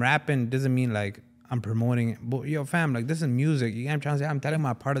because I'm rapping doesn't mean like I'm promoting it. But yo, fam, like this is music. You get what I'm trying to say? I'm telling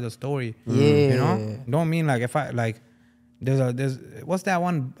my part of the story. You know? Don't mean like if I like there's what's that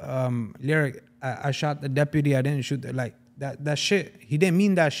one lyric? I shot the deputy, I didn't shoot the, like that shit. He didn't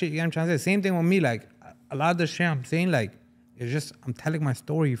mean that shit. You know what I'm trying to say? Same thing with me. Like a lot of the shit I'm saying, like it's just I'm telling my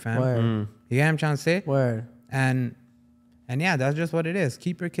story, fam. Word. You get what I'm trying to say? Word. And yeah, that's just what it is.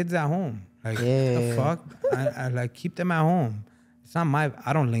 Keep your kids at home. Like what the fuck? I like keep them at home. It's not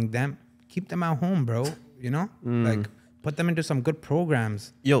I don't link them. Keep them at home, bro. You know? Like put them into some good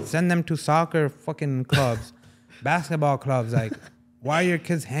programs. Yo. Send them to soccer fucking clubs, basketball clubs. Like, why are your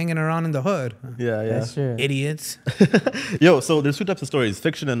kids hanging around in the hood? Yeah, yeah. That's true. Idiots. Yo, so there's two types of stories: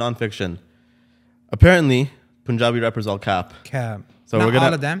 fiction and non-fiction. Apparently, Punjabi rappers all cap. Cap. So Not we're gonna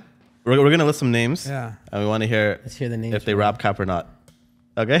all of them. we're gonna list some names. Yeah. And we want to hear Let's hear the names, if they bro. rap cap or not.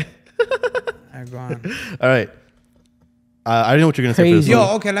 Okay. I go on. All right. I already know what you're gonna say. For this Crazy. one.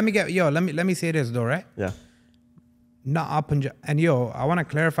 Yo, okay, let me say this though, right? Yeah. Not all Punjab. And yo, I want to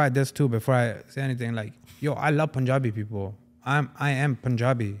clarify this too before I say anything. Like, yo, I love Punjabi people. I am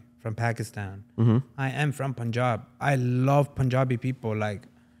Punjabi from Pakistan. I am from Punjab. I love Punjabi people. Like,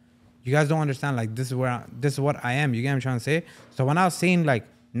 you guys don't understand. Like, this is what I am. You get what I'm trying to say? So when I was saying like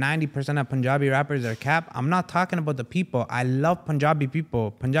 90% of Punjabi rappers are cap, I'm not talking about the people. I love Punjabi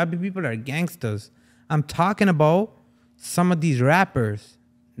people. Punjabi people are gangsters. I'm talking about some of these rappers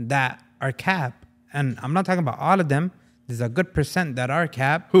that are cap. And I'm not talking about all of them. There's a good percent that are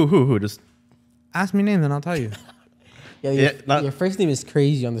cap. Who? Just Ask me names and I'll tell you. Yeah, Yeah, not- your first name is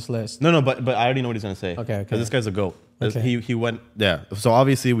crazy on this list. no, but I already know what he's gonna say. Okay. Because this guy's a goat. Okay. He went. Yeah. So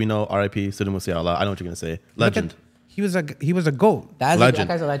obviously we know R.I.P. Sidhu Musiala. I know what you're gonna say. Look Legend. at- he was a goat. That Legend.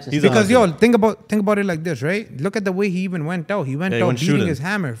 guy's a legend. He's a Because legend. yo, think about it like this, right? Look at the way he even went out. He went Yeah, he out went beating shooting. his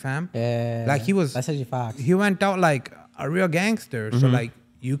hammer, fam. Yeah. Like he was. That's actually facts. He went out like a real gangster. So like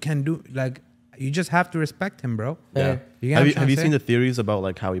you can do like you just have to respect him, bro. Yeah. You get what I'm Have you trying to seen say? the theories about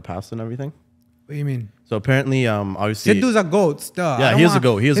like how he passed and everything? What do you mean? So apparently, obviously, Sidhu's a goat still. Yeah, I don't he is a want-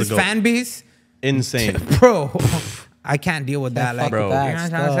 goat. He is a his goat. fan base, insane. bro. I can't deal with that. Can't Like, fuck Bro. with you know that what I'm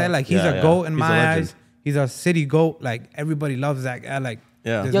trying to say? stuff. Like, he's Yeah, a yeah. goat in He's a my legend. eyes. He's a city goat. Like, everybody loves that guy. Like,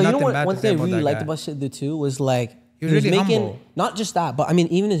 Yeah. there's Yo, you know nothing what? bad One to say thing I about really that liked guy. about Sidhu too was like He was really making humble. not just that, but I mean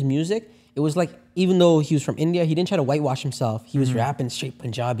even his music. It was like even though he was from India, he didn't try to whitewash himself. He was rapping straight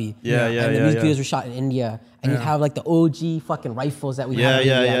Punjabi. Yeah, yeah, And the yeah, music yeah. videos were shot in India, and you'd have like the OG fucking rifles that we Yeah, have. in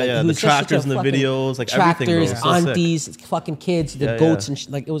yeah, India. yeah, Like, yeah. he The was just such a tractors in the fucking- videos, like everything, bro. tractors, It's so sick. aunties, fucking kids, the Yeah, goats, yeah.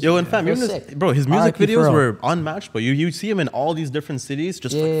 and like it was. Yo, and fam, it was even his, sick. bro, his music R.I.P. videos Pharrell. were unmatched, but you see him in all these different cities,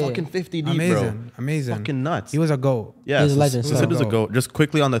 just like Yeah. fucking 50 deep, Amazing. bro. Amazing. Fucking nuts. He was a goat. Yeah, He's a legend, So so- Sidhu's a goat. Just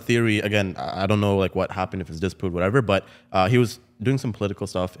quickly on the theory again. I don't know like what happened if it's disproved, whatever. But he was doing some political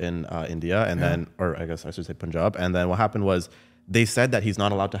stuff in India, and then, or I guess I should say Punjab. And then what happened was they said that he's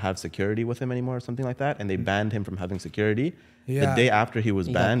not allowed to have security with him anymore, or something like that, and they banned him from having security. Yeah. The day after he was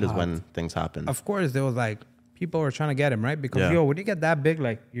He got banned is popped. when things happened. Of course, there was like, people were trying to get him, right? Because, Yeah. yo, when you get that big,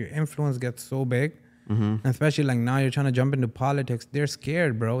 like, your influence gets so big. And especially like now you're trying to jump into politics. They're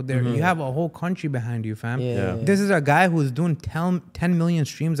scared, bro. You have a whole country behind you, fam. Yeah. This is a guy who's doing 10 million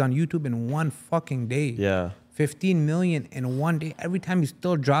streams on YouTube in one fucking day. Yeah. 15 million in one day. Every time he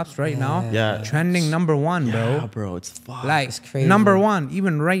still drops right now. Yeah. Trending number one, Yeah, bro. bro, it's fucked. Like, It's crazy. number one,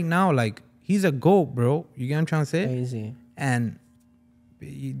 even right now, like, he's a GOAT, bro. You get what I'm trying to say? Crazy. And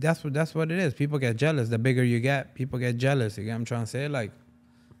that's what it is. People get jealous. The bigger you get, people get jealous. You get what I'm trying to say? Like,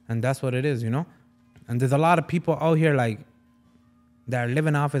 and that's what it is, you know? And there's a lot of people out here, like, that are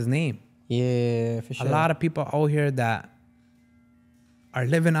living off his name. Yeah, for sure. A lot of people out here that are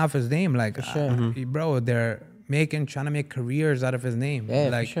living off his name. Like, For sure. bro, they're trying to make careers out of his name. Yeah,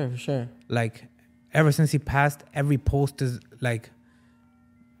 like, for sure. Like, ever since he passed, every post is like,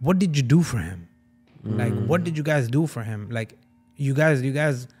 what did you do for him? Like, what did you guys do for him? Like, you guys,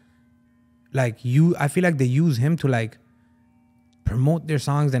 like, I feel like they use him to, like, promote their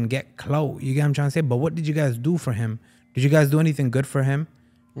songs and get clout. You get what I'm trying to say? But what did you guys do for him? Did you guys do anything good for him?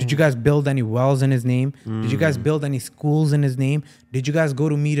 Did you guys build any wells in his name? Did you guys build any schools in his name? Did you guys go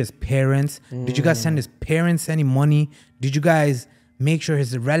to meet his parents? Did you guys send his parents any money? Did you guys make sure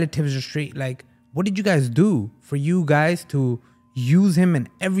his relatives are straight? Like, what did you guys do for you guys to use him in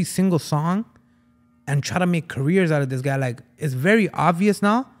every single song and try to make careers out of this guy? Like, it's very obvious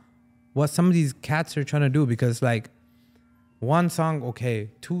now what some of these cats are trying to do, because, like, one song, okay,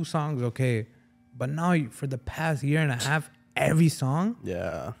 2 songs, okay, but now for the past year and a half, every song,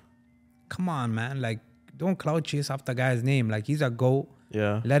 Yeah. come on, man. Like, don't cloud chase off the guy's name. Like, he's a GOAT.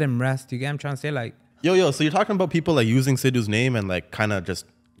 Yeah. Let him rest. You get what I'm trying to say? Like, Yo, so you're talking about people like using Sidhu's name and like kind of just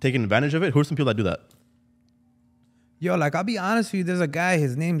taking advantage of it? Who are some people that do that? yo, like, I'll be honest with you. There's a guy,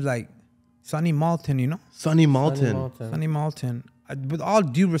 his name's like Sonny Malton, you know? Sonny Malton. Sonny Malton. With all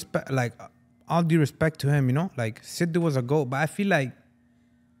due respect, like, all due respect to him, you know? Like, Sidhu was a GOAT, but I feel like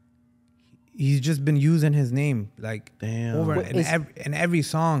he's just been using his name, like, Damn. over in every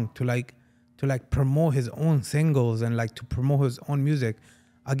song to promote his own singles and, like, to promote his own music.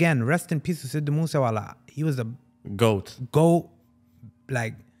 Again, rest in peace to Sidhu Moosewala. He was a GOAT. GOAT,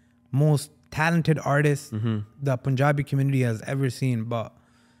 like, most talented artist the Punjabi community has ever seen. But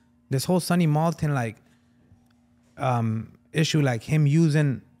this whole Sonny Malton, like, issue, like him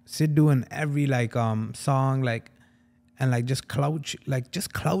using Sidhu in every, like, song, like, and, like, just clout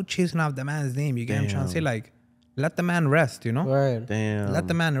chasing off the man's name. You get what I'm trying to say? Like, let the man rest, you know? Right. Damn. Let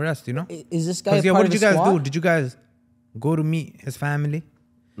the man rest, you know? Is this guy? Because, Part what of did you the guys squad? do? Did you guys go to meet his family?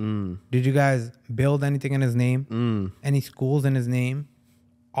 Did you guys build anything in his name? Any schools in his name?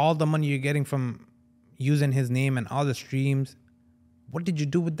 All the money you're getting from using his name and all the streams, what did you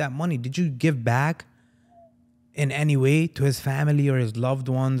do with that money? Did you give back in any way to his family or his loved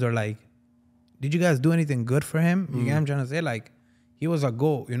ones? Or, like, did you guys do anything good for him? You get what I'm trying to say? Like, he was a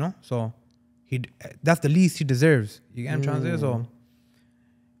GOAT, you know? So that's the least he deserves. You get what I'm trying to say? So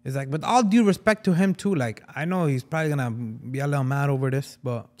it's like, with all due respect to him too, like, I know he's probably gonna be a little mad over this,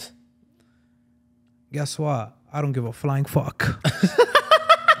 but guess what? I don't give a flying fuck.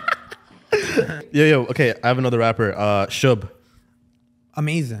 Yo, okay, I have another rapper, Shub.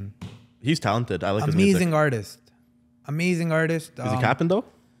 Amazing. He's talented. I like his music. Amazing artist. Amazing artist. Is he capping though?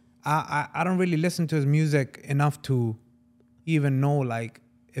 I don't really listen to his music enough to even know, like,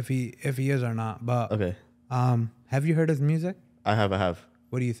 if he is or not. But Okay. have you heard his music? I have.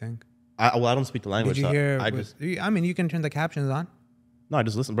 What do you think? I don't speak the language. Did you so hear? I I mean, you can turn the captions on.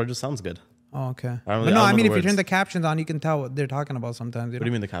 just listen, bro. It just sounds good. Oh, okay. don't But really- no, I don't I know mean, the if you turn words. the captions on, you can tell what they're talking about sometimes. You What know? do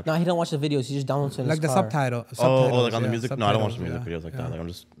you mean the caption? No, he don't watch the videos. He just downloads it in his Like the car. subtitle. Oh, like on the yeah, music? No, I don't watch the music subtitles, videos like yeah. that. Like I'm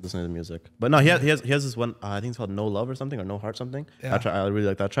just listening to the music. But no, he has this one. I think it's called No Love or something, or No Heart something. Yeah. I really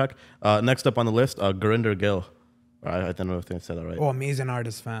like that track. Next up on the list, Gurinder Gill. I don't know if I said that right. Oh, amazing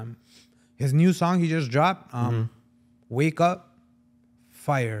artist, fam. His new song he just dropped, Wake Up,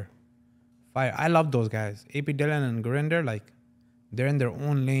 fire. I love those guys. AP Dylan and Gurinder, like, they're in their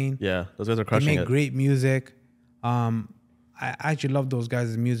own lane. Yeah, those guys are They crushing make it. great music. I actually love those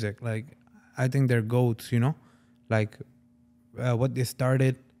guys' music. Like, I think they're goats, you know? Like, what they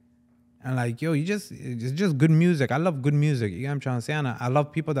started. And, like, yo, it's just good music. I love good music. You know what I'm trying to say? And I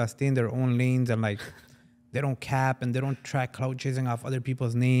love people that stay in their own lanes and, like, they don't cap and they don't try clout chasing off other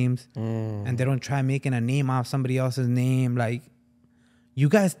people's names. And they don't try making a name off somebody else's name. Like, you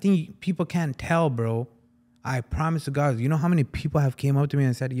guys think people can't tell, bro. I promise to God, you know how many people have came up to me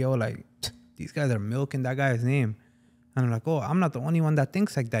and said, yo, like, these guys are milking that guy's name. And I'm like, oh, I'm not the only one that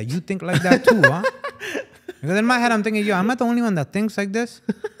thinks like that. You think like that too, huh? Because in my head, I'm thinking, yo, I'm not the only one that thinks like this.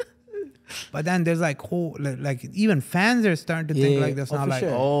 But then there's like even fans are starting to think like this now. for Like,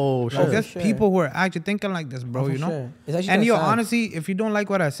 sure. Oh, like shit. there's sure. people who are actually thinking like this, bro, for you know? sure. It's actually And kinda yo, sad. honestly, if you don't like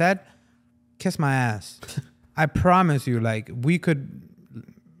what I said, kiss my ass. I promise you, like, we could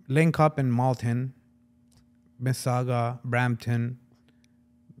link up in Malton, Mississauga, Brampton,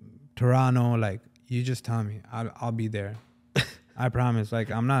 Toronto. Like, you just tell me, I'll be there. I promise.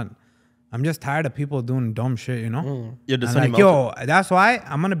 Like, I'm just tired of people doing dumb shit, you know? Yeah, does And Sonny like, yo, that's why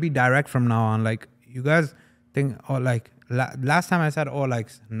I'm gonna be direct from now on. Like, you guys think, oh, like, last time I said, oh, like,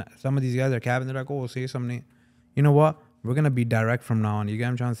 some of these guys are capping. They're like, oh, say something. You know what? We're gonna be direct from now on. You get what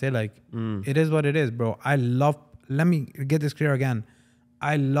I'm trying to say? Like, it is what it is, bro. Let me get this clear again.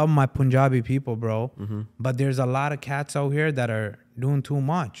 I love my Punjabi people, bro. But there's a lot of cats out here that are doing too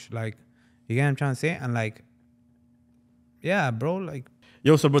much. Like, you get what I'm trying to say? And, like, yeah, bro, like,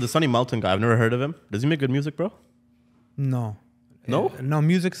 Yo, so bro, the Sonny Malton guy, I've never heard of him. Does he make good music, bro? no. No? No,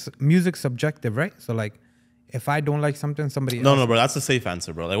 music's subjective, right? So like, if I don't like something, somebody else. No, bro. That's a safe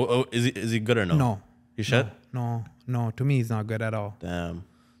answer, bro. Like, is he good or no? No. You should? No. To me, he's not good at all. Damn.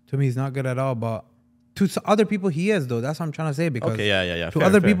 To me, he's not good at all. But to other people, he is though. That's what I'm trying to say. Because Okay, yeah. to Fair,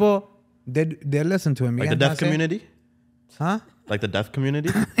 other fair. people, they listen to him. You Like the get what I'm deaf trying to say? community? Huh? Like the deaf community?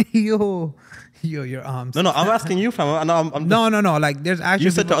 yo, your arms. No, I'm asking you, fam. I'm No. Like, there's actually.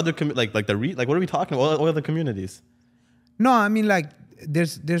 You said to people- other like what are we talking about? What other communities? No, I mean like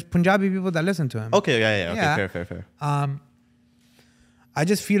there's Punjabi people that listen to him. Okay, yeah. Okay, Yeah. fair. I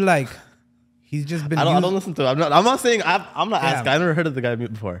just feel like he's just been. I don't used- listen to it. I'm not saying I'm not Yeah. asking. I never heard of the guy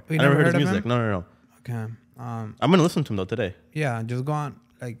before. You I never never heard his heard of music. him? No. Okay. I'm gonna listen to him though today. Yeah, just go on.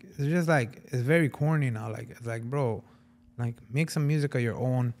 Like it's just like it's very corny now. Like it's like, bro, like make some music of your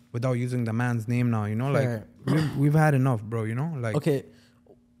own without using the man's name now. You know, Fair. like we've had enough, bro. You know, like Okay,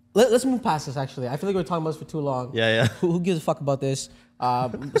 let's move past this. Actually, I feel like we're talking about this for too long. Yeah. Who gives a fuck about this?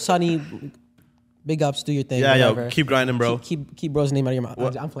 Sonny, big ups, do your thing. Yeah, whatever. keep grinding, bro. Keep bro's name out of your mouth.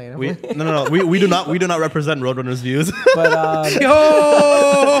 What? I'm playing. No. We do not represent Roadrunner's views. But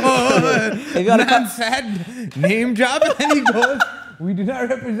yo, if you gotta man said name drop and then he goes, we do not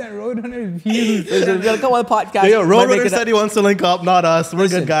represent Roadrunner's views. listen, if you gotta come on the podcast. Yo, you might make Roadrunner it said he wants to link up, not us. We're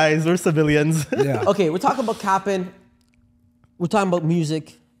Listen. good guys. We're civilians. Yeah. Okay, we're talking about capping. We're talking about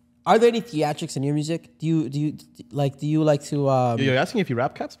music. Are there any theatrics in your music? Do you like to You're asking if you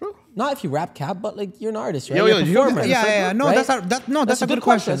rap caps, bro? not if you rap cap, but like you're an artist, right? Yo, You're a you- performer. Yeah. No, right? that's a good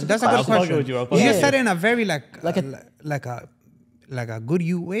question. That's a good I'll fuck question. with you, I'll fuck You with just you. said it in a very like Like a good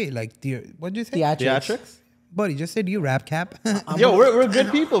you way. Like what did you say? Theatrics? Buddy, just said you rap cap. Yo, we're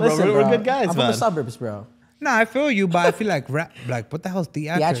good people, bro. Listen, We're good guys, I'm from man. the suburbs, bro. No, I feel you, but I feel like rap. Like what the hell's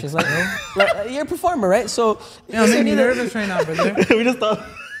theatrics? Theatrics, like you're a performer, right? So Yeah, I'm listen, making me either- nervous right now, brother. We just thought.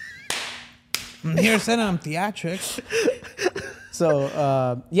 I'm here saying I'm theatrics. So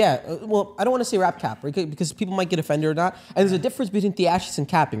well, I don't want to say rap cap, right? Because people might get offended or not. And there's a difference between theatrics and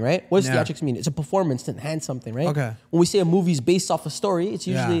capping, right? What does Yeah. theatrics mean? It's a performance to enhance something, right? Okay. When we say a movie's based off a story, it's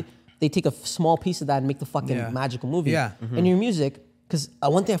usually Yeah. they take a small piece of that and make the fucking Yeah. magical movie. Yeah. In your music, because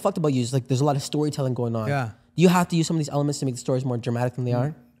one thing I fucked about you is like there's a lot of storytelling going on. Yeah. You have to use some of these elements to make the stories more dramatic than they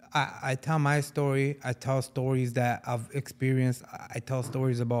are. I tell my story. I tell stories that I've experienced. I tell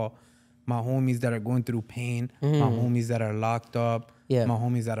stories about my homies that are going through pain, my homies that are locked up, Yeah. my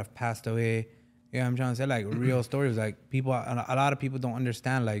homies that have passed away. Yeah, I'm trying to say like real stories. Like people, a lot of people don't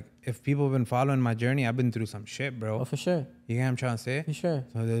understand. Like if people have been following my journey, I've been through some shit, bro. Oh, for sure. You get what I'm trying to say? For sure.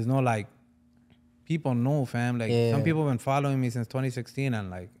 So there's no like, people know, fam. Like Yeah. some people have been following me since 2016, and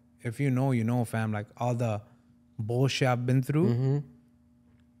like if you know, fam. Like all the bullshit I've been through,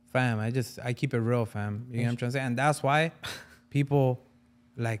 fam. I keep it real, fam. You know what I'm trying to say? And that's why people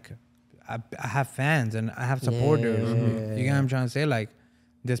like I have fans and I have supporters. You get what I'm trying to say? Like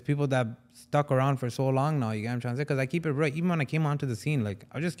there's people that stuck around for so long now. You get what I'm trying to say? Because I keep it real. Even when I came onto the scene, like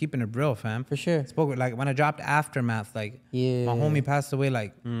I was just keeping it real, fam. For sure. Spoke with, like when I dropped Aftermath, like Yeah. my homie passed away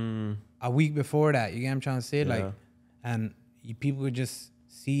like a week before that. You get what I'm trying to say? Like, and people would just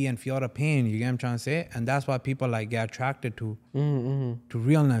see and feel the pain. You get what I'm trying to say? And that's why people like get attracted to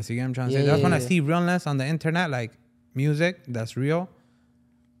realness. You get what I'm trying to say? That's when I see realness on the internet, like music that's real.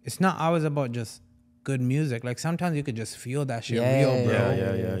 It's not always about just good music. Like sometimes you could just feel that shit Yeah, real,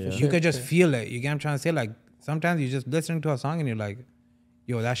 bro. Yeah. You could just feel it. You get what I'm trying to say? Like sometimes you just listening to a song and you're like,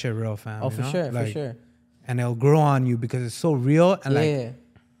 yo, that shit real, fam. Oh, you for know? sure, for Like, sure. And it'll grow on you because it's so real and Yeah. like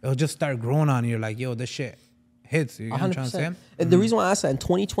it'll just start growing on you. You're like, yo, this shit hits. You get what I'm trying to say? 100%. And the reason why I asked that in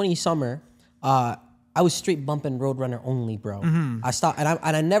 2020 summer, I was straight bumping Roadrunner only, bro. I stopped and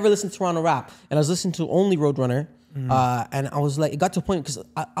I never listened to Toronto rap, and I was listening to only Roadrunner. And I was like, it got to a point because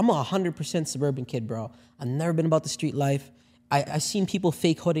I'm a 100% suburban kid, bro. I've never been about the street life. I seen people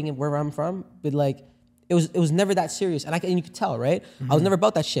fake hooding it where I'm from, but like it was never that serious, and you could tell, right? I was never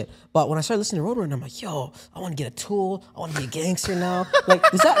about that shit. But when I started listening to Roadrunner, I'm like, yo, I want to get a tool. I want to be a gangster now. Like,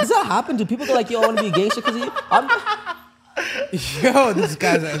 does that happen? Do people go like, yo, I want to be a gangster because Yo, this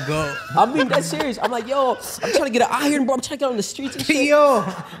guy's a go. I'm being that serious. I'm like, yo, I'm trying to get an iron, bro. I'm trying to get on the streets and shit. Yo,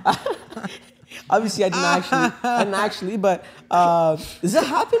 Obviously, I didn't actually, but does that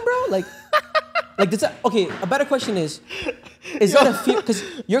happen, bro? Like does that? Okay, a better question is that a fear? Because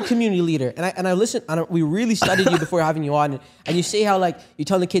you're a community leader, and I listen. We really studied you before having you on, and you say how like you're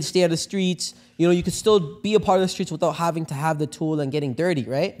telling the kids stay out of the streets. You know, you could still be a part of the streets without having to have the tool and getting dirty,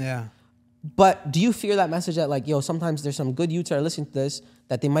 right? yeah. But do you fear that message that like, yo, sometimes there's some good youths that are listening to this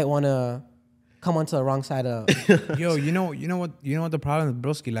that they might want to come onto the wrong side of? Yo, you know what the problem is,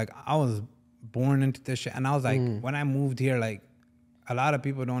 broski? Like I was born into this shit, and I was like, when I moved here, like a lot of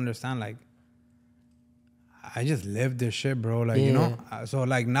people don't understand. Like I just live this shit, bro. Like, you know, so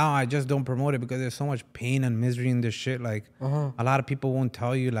like now I just don't promote it because there's so much pain and misery in this shit. Like, a lot of people won't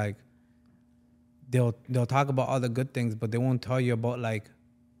tell you, like, they'll talk about all the good things, but they won't tell you about like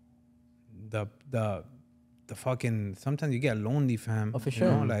the fucking, sometimes you get lonely, fam. Oh, for You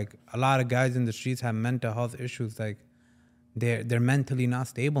sure. know? Like a lot of guys in the streets have mental health issues. Like they're mentally not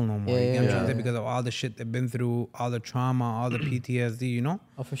stable no more. You get what I'm trying to say? Because of all the shit they've been through, all the trauma, all the PTSD, you know?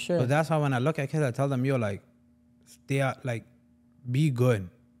 Oh, for sure. So that's why when I look at kids, I tell them, yo, like, stay out, like, be good,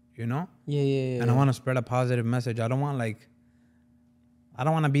 you know? Yeah. And I want to spread a positive message. I don't want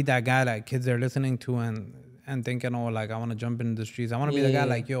to be that guy that kids are listening to and thinking, oh, like, I want to jump into the streets. I want to be the guy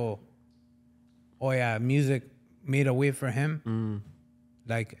like, yo, oh yeah, music made a way for him.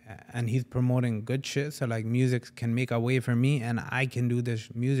 Like, and he's promoting good shit. So like music can make a way for me and I can do this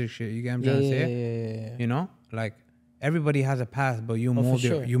music shit. You get what I'm trying to say? Yeah. You know? Like everybody has a past, but you for mold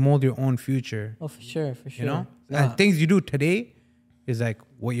sure. you mold your own future. Oh, for sure. You know? And things you do today is like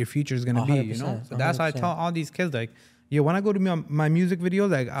what your future is gonna be, you know? 100%, So that's why I tell all these kids, like, yo, when I go to my music videos,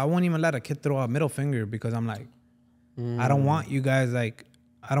 like I won't even let a kid throw a middle finger because I'm like, I don't want you guys like,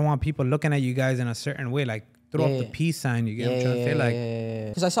 I don't want people looking at you guys in a certain way, like throw up the peace sign. You get what I'm trying to say? Like,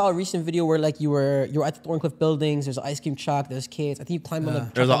 because I saw a recent video where like you were at the Thorncliffe buildings. There's an ice cream truck. There's kids. I think you climbed on the.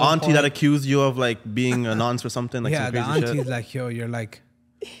 There's truck an at one auntie that point. accused you of like being a nonce or something. Like yeah, some the crazy auntie's shit. like, yo, you're like,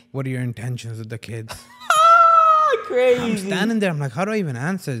 what are your intentions with the kids? I'm Crazy. standing there. I'm like, how do I even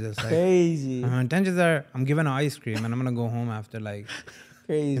answer this? Like, Crazy. my intentions are, I'm giving her ice cream and I'm gonna go home after, like,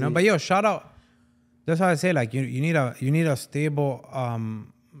 Crazy. you know. But yo, shout out. That's why I say, like, you need a stable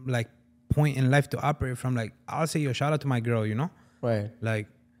like point in life to operate from. Like, I'll say, yo, shout out to my girl. You know, Right. like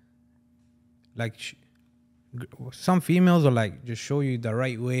some females will like just show you the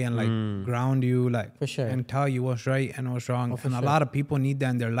right way and like ground you, like, For sure. and tell you what's right and what's wrong. for And a sure. lot of people need that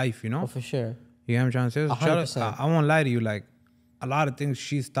in their life. You know. Oh, for sure. You know what I'm trying to say? So shout out- 100%. I won't lie to you. Like, a lot of things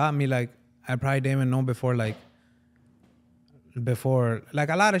she's taught me, like, I probably didn't even know before, like,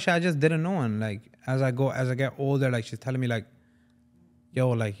 a lot of shit I just didn't know. And, like, as I get older, like, she's telling me, like, yo,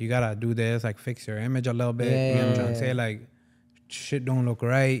 like, you gotta do this, like, fix your image a little bit. You know what I'm trying to say? Like, shit don't look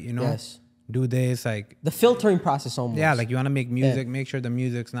right, you know? Yes. Do this, like, The filtering process almost. yeah, like, you wanna make music, make sure the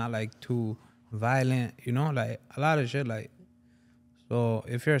music's not, like, too violent, you know? Like, a lot of shit, like, so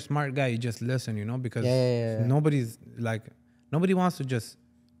if you're a smart guy, you just listen, you know, because nobody wants to just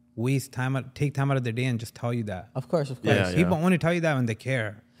take time out of their day and just tell you that. Of course. Yeah. People only tell you that when they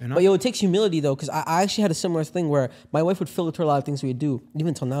care, you know. But yo, it takes humility though, because I actually had a similar thing where my wife would filter a lot of things we do.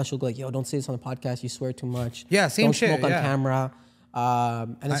 Even till now, she'll go like, "Yo, don't say this on the podcast. You swear too much. Yeah, same don't shit, Smoke on yeah. camera."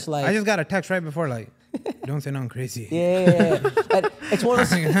 And it's like, I just got a text right before, like, don't say nothing crazy. yeah. And it's one of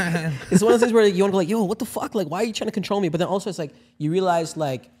those. It's one of those things where you want to go like, "Yo, what the fuck? Like, why are you trying to control me?" But then also, it's like you realize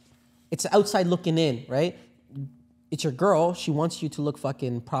like, it's outside looking in, right? It's your girl. She wants you to look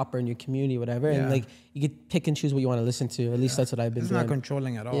fucking proper in your community, whatever. And Yeah. like, you could pick and choose what you want to listen to. At least that's what I've been It's doing. not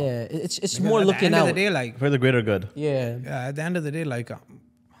controlling at all. Yeah, it's Because more at looking the end out. of the day, like, For the greater good. Yeah. at the end of the day, like,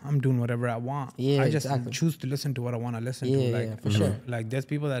 I'm doing whatever I want. Yeah, I just exactly. choose to listen to what I want to listen Yeah, to. yeah, Like, for sure. Like, there's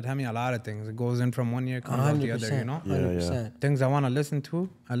people that tell me a lot of things. It goes in from one year, comes out the other, you know? 100%. Things I want to listen to,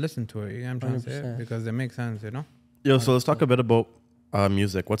 I listen to it. You know what I'm trying to say? 100%. Because they make sense, you know? Yo, so let's talk a bit about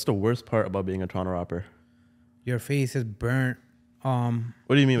music. What's the worst part about being a Toronto rapper? Your face is burnt. What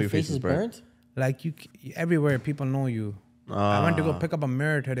do you mean Your your face is burnt? Like everywhere people know you. I went to go pick up a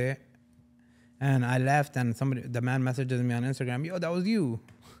mirror today, and I left, and the man messages me on Instagram, yo, that was you.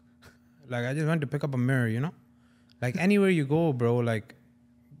 Like, I just went to pick up a mirror, you know? Like, anywhere you go, bro, like,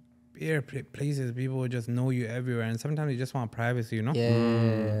 places, people will just know you everywhere, and sometimes you just want privacy, you know?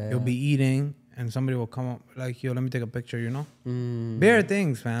 Yeah. You'll be eating, and somebody will come up, like, yo, let me take a picture, you know? Bare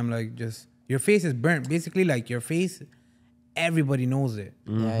things, fam, like, just, your face is burnt. Basically, like, your face, everybody knows it.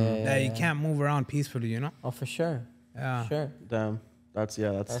 That you can't move around peacefully, you know? Oh, for sure. Yeah. Sure. Damn. That's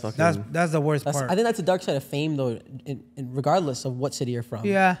fucking... That's the worst part. I think that's the dark side of fame, though, in regardless of what city you're from.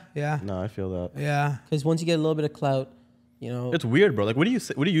 Yeah. No, I feel that. Yeah. Because once you get a little bit of clout, you know. It's weird, bro. Like, what do you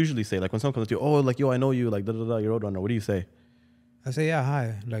say? What do you usually say? Like, when someone comes to you, oh, like, yo, I know you, like, da-da-da, you're Roadrunner. What do you say? I say, yeah,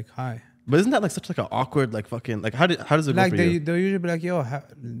 hi. Like, hi. But isn't that, like, such, like, an awkward, like, fucking... Like, how does it Like, go for you? they'll usually be like, yo,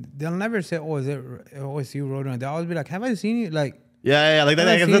 they'll never say, oh, it's you, Roadrunner. They'll always be like, have I seen you? Like, Yeah. Like, have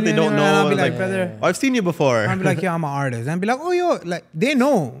I I guess seen they you don't anywhere? And I'll know. be like, Like, brother. I've seen you before. I'll be like, yeah, I'm an artist. And be like, oh, yo, like, they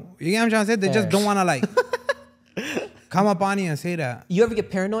know. You get what I'm trying to say? They just don't want to, like, come up on you and say that. You ever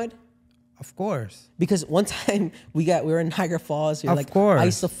get paranoid? Of course. Because one time we were in Niagara Falls. We were Of like, course.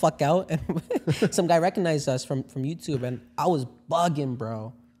 iced the fuck out. And some guy recognized us from YouTube. And I was bugging,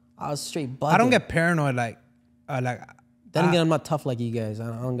 bro. I was straight bugging. I don't get paranoid, like Then again, I'm not tough like you guys. I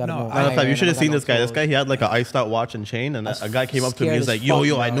don't got No, no. I- Matter of fact, you should have seen this guy. This This guy, he had like an iced out watch and chain, and a guy came up to me. scared He's as like, "Yo,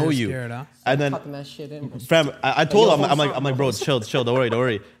 fuck, I know You're you." scared, huh? And then, Fucking that shit in. fam, I told yo, him, I'm hold like, bro, chill, don't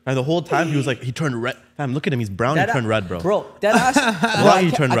worry. And the whole time he was like, he turned red. Fam, look at him, he's brown. He turned red, bro. Bro, that ass. Why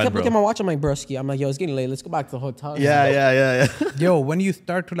he turned I red, kept bro? looking at my watch. I'm like, broski. I'm like, yo, it's getting late. Let's go back to the hotel. Yeah. Yo, when you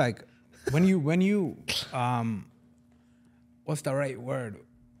start to like, when you what's the right word?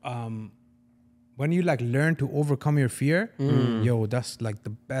 When you like learn to overcome your fear, yo, that's like the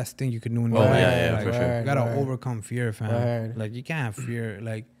best thing you can do in life. yeah, like, for sure. You gotta overcome fear, fam. Word. Like you can't have fear.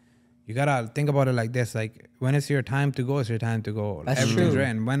 Like you gotta think about it like this. Like when it's your time to go, it's your time to go. That's Everything's true. right.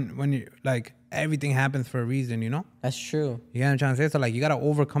 And when you like everything happens for a reason, you know? That's true. You get what I'm trying to say? So like you gotta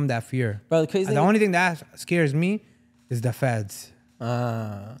overcome that fear. Bro, the crazy And thing. the only thing that scares me is the feds.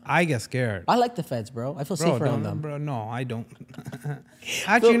 I get scared. I like the feds, bro. I feel Bro, safe around them. bro, no, I don't.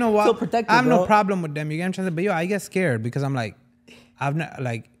 Actually, you know what? feel protected, I have no bro. problem with them. You get what I'm trying to say? But yo, I get scared because I'm like, I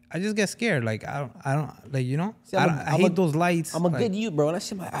just get scared. Like I don't, like you know, See, I, I'm don't, a- I I'm hate a- those lights. I'm a like, good you, bro. And I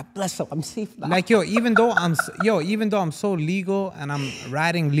said, I bless up. I'm safe now. like yo, even though I'm so legal and I'm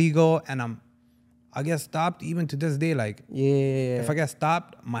riding legal and I get stopped even to this day. Like yeah. if I get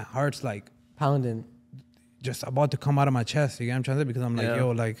stopped, my heart's like Pounding. just about to come out of my chest. You get what I'm trying to say? Because I'm like, Yeah. yo,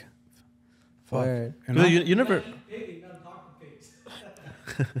 like, fuck, Word. you know? You never,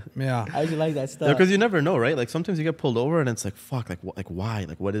 Yeah. I usually like that stuff. because you never know, right? Like sometimes you get pulled over and it's like, fuck, like why?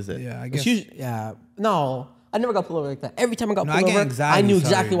 Like what is it? Yeah, I It's guess. usually, yeah. No, I never got pulled over like that. Every time I got No, I pulled get over, anxiety, I knew sorry.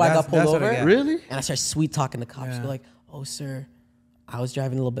 exactly why I got pulled That's what I over. get. Really? And I started sweet talking to cops. Yeah. They're like, "Oh, sir, I was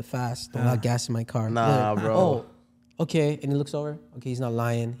driving a little bit fast. Don't have gas in my car." Nah, They're like, bro. Oh, okay. And he looks over. Okay, he's not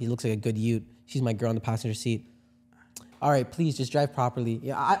lying. He looks like a good youth. She's my girl in the passenger seat. All right, please just drive properly.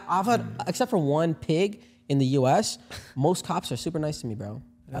 Yeah, I've had, except for one pig in the U.S., most cops are super nice to me, bro.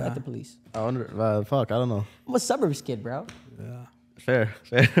 I like the police. I wonder, fuck, I don't know. I'm a suburbs kid, bro. Fair.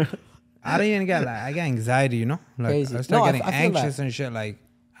 I don't even get like I get anxiety, you know. Like Crazy. I start No, I getting feel that. anxious and shit. Like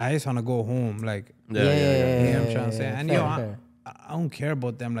I just want to go home. Like Yeah. you know what I'm trying to say. And Fair, yo, fair. I don't care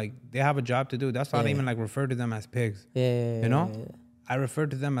about them. Like they have a job to do. That's why I don't even like refer to them as pigs. Yeah. You know, I refer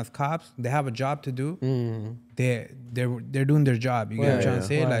to them as cops. They have a job to do. They're doing their job. You get what I'm trying to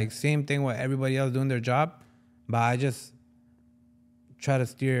say? Right. Like same thing with everybody else doing their job, but I just try to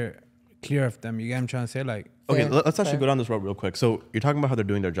steer clear of them. You get what I'm trying to say? Like Okay, Fair, let's actually fair. go down this road real quick. So you're talking about how they're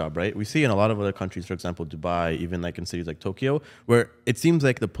doing their job, right? We see in a lot of other countries, for example, Dubai, even like in cities like Tokyo, where it seems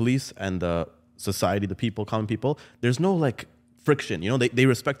like the police and the society, the people, common people, there's no like friction. You know, they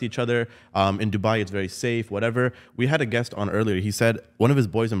respect each other. In Dubai, it's very safe, whatever. We had a guest on earlier. He said one of his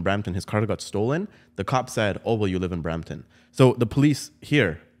boys in Brampton, his car got stolen. The cop said, "Oh, well, you live in Brampton." So the police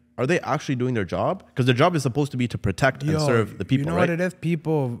here, are they actually doing their job? Because their job is supposed to be to protect and serve the people, You know right? what it is?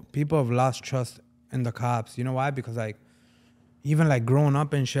 People have lost trust in the cops. You know why? Because like even like growing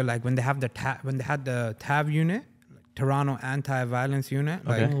up and shit, like when they had the TAV unit, like, Toronto Anti-Violence Unit,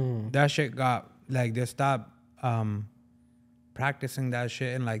 like Okay. that shit got like they stopped practicing that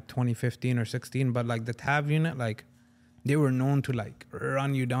shit in like 2015 or 16. But like the TAV unit, like they were known to like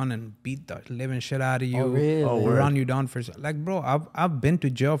run you down and beat the living shit out of you. Oh, really? Oh, word. Run you down for like, bro. I've been to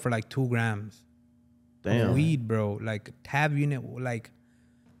jail for like 2 grams. Damn. Weed, bro. Like TAV unit, like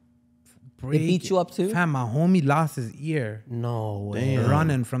They beat you up too? Fam, my homie lost his ear No way. Damn.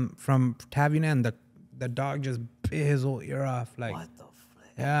 running from TAV unit, and the dog just bit his whole ear off. Like, What the flip?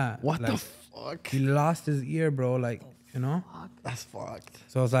 yeah, What like, the fuck? He lost his ear, bro. Like, you know. That's fucked.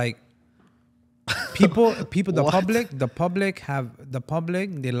 So it's like people, the What?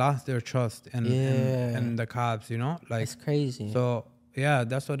 public, they lost their trust in the cops. You know, like It's crazy. so. Yeah,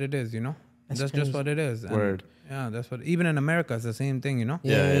 that's what it is. You know, That's just crazy. what it is. And Word. yeah, that's what. Even in America, it's the same thing. You know.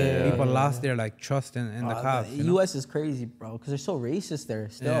 Yeah. People lost their like trust in the cops. The you know? U.S. is crazy, bro, because they're so racist there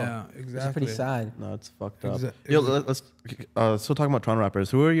still. Yeah, It's exactly. pretty sad. No, it's fucked up. Exa- Yo, let's still talking about Toronto rappers.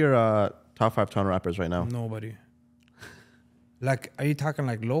 Who are your top 5 Toronto rappers right now? Nobody. Like, are you talking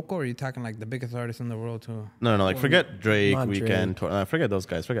like local, or are you talking like the biggest artists in the world too? No, like forget Drake, Not Weeknd, forget those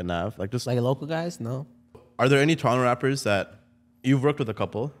guys. Forget Nav. Like just Like local guys, no. are there any Toronto rappers that you've worked with a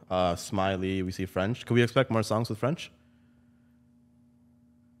couple? Smiley, we see French. Could we expect more songs with French?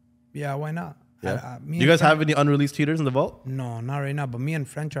 Yeah, why not? Yeah. Me Do you and guys French- have any unreleased heaters in the vault? No, not right now. But me and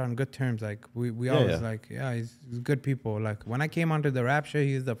French are on good terms. Like we Yeah, always yeah. like, yeah, he's good people. Like when I came onto the rap show,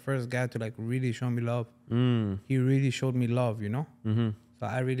 he's the first guy to like really show me love. He really showed me love, you know. So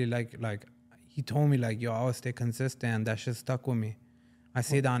I really like he told me like, yo, I always stay consistent. And that shit stuck with me. I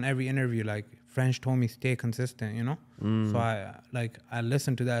say that on every interview. Like French told me stay consistent, you know. So I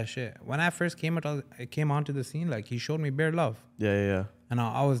listened to that shit. When I first came onto the scene, like he showed me bare love, Yeah. and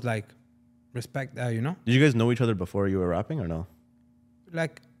I was like, respect that, you know. Did you guys know each other before you were rapping or no?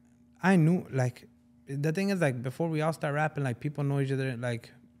 Like, I knew, like, the thing is, like, before we all start rapping, like, people know each other,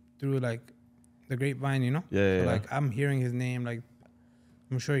 like, through, like, the grapevine, you know? Yeah. Like, I'm hearing his name, like,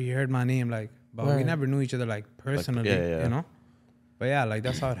 I'm sure he heard my name, like, but we Right. never knew each other, like, personally, yeah. you know? But yeah, like,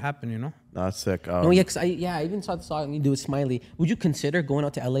 that's how it happened, you know? That's sick. No, yeah, cause I even saw the song you do with Smiley. Would you consider going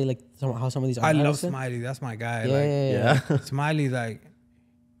out to LA like how some of these? I other love artists do? Smiley. That's my guy. Yeah, Like, yeah, yeah. Smiley, like,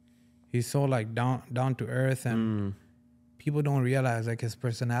 he's so, like, down to earth, and people don't realize, like, his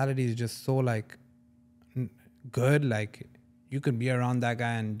personality is just so, like, good. Like, you could be around that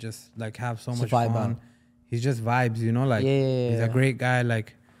guy and just, like, have so Just much vibe fun. out. He's just vibes, you know? Like, Yeah. he's a great guy.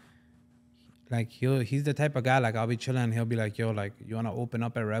 Like he's the type of guy, like, I'll be chilling and he'll be like, yo, like, you want to open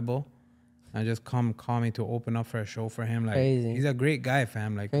up at Rebel? And just come call me to open up for a show for him. Like, Crazy. he's a great guy,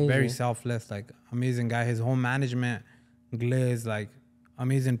 fam. Like, Crazy. very selfless, like, amazing guy. His whole management, Gliz, like,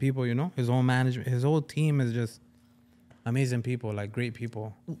 amazing people, you know? His whole management, his whole team is just amazing people, like, great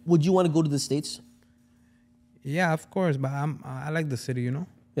people. Would you want to go to the States? Yeah, of course, but I like the city, you know?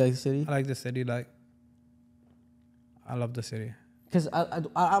 Yeah, like the city. I like the city, like, I love the city. Because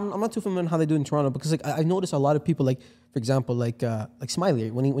I'm not too familiar on how they do in Toronto. Because like I noticed a lot of people, like for example, like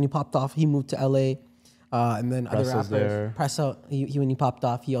Smiley, when he popped off, he moved to LA, and then other Pressa's rappers, there. Pressa, he when he popped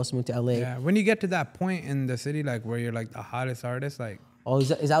off, he also moved to LA. Yeah, when you get to that point in the city, like, where you're, like, the hottest artist, like, Oh, is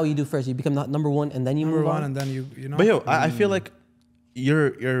that what you do first? You become number one, and then you number move one, on. and then you know. But yo, I feel like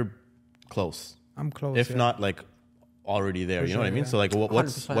you're close, I'm close. if yeah. not like already there. For you know what I sure, mean? yeah. So like,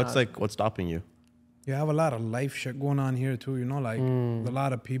 what's 100%. like what's stopping you? You have a lot of life shit going on here too, you know, like a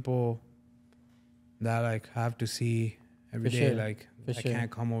lot of people that, like, have to see every For day. sure. Like, For I sure.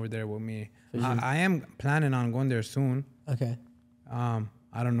 can't come over there with me. For sure. I am planning on going there soon. Okay. I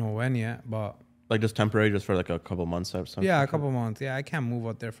don't know when yet, but Like just temporary, just for like a couple months or something. yeah, a couple months. Yeah, I can't move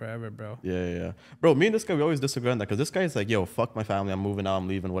out there forever, bro. Yeah. Bro, me and this guy, we always disagree on that because this guy is like, yo, fuck my family, I'm moving out, I'm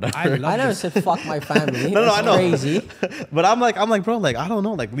leaving, whatever. I love I never this. said fuck my family. No, That's I know. crazy. But I'm like, bro, like I don't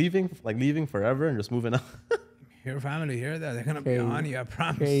know, like leaving forever and just moving out. Your family hear that, they're gonna Crazy. be on you. I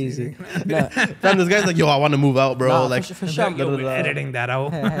promise. Crazy. You. No, Then this guy's like, yo, I want to move out, bro. Nah, like, for sure. You'll be editing that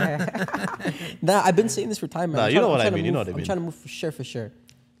out. Nah, I've been saying this for time, man. Nah, I'm you trying- know what I'm I trying to mean, you know move- what I mean. I'm trying to move for sure.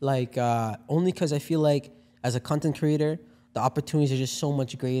 Like, only because I feel like as a content creator, the opportunities are just so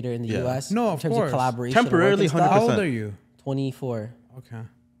much greater in the Yeah. US. No, in of terms course. of collaboration. and work Temporarily, and stuff. 100%. How old are you? 24. Okay.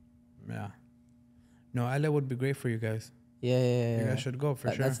 Yeah. No, LA would be great for you guys. Yeah. You guys should go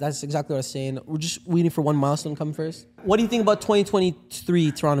for sure. That's exactly what I was saying. We're just waiting for one milestone to come first. What do you think about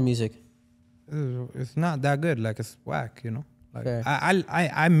 2023 Toronto music? It's not that good. Like, it's whack, you know. Like, Fair.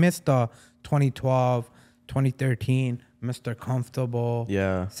 I missed the 2012, 2013, Mr. Comfortable,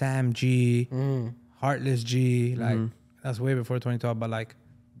 yeah. Sam G, Heartless G. Like, that's way before 2012. But, like,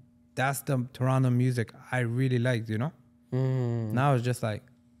 that's the Toronto music I really liked, you know. Now it's just like,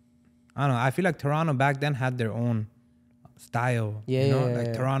 I don't know. I feel like Toronto back then had their own style. Yeah, you know? yeah, Like,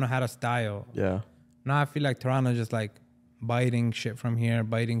 yeah. Toronto had a style. Yeah. Now I feel like Toronto just, like, biting shit from here,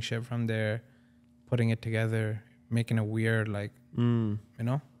 biting shit from there, putting it together, making it weird, like, you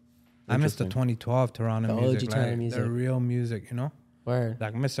know? I miss the Interesting. 2012 Toronto The music, OG Toronto like, music. the real music, you know? Word.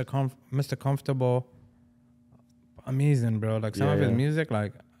 Like, Mr. Comfortable, amazing, bro. Like, some Yeah, of his yeah. music,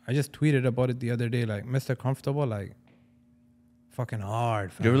 like, I just tweeted about it the other day, like, Mr. Comfortable, like, fucking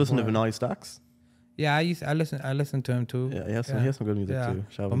hard. Do you ever fam. listen to Vanelli Stacks? Yeah, I listen to him too. Yeah, he has some good music too.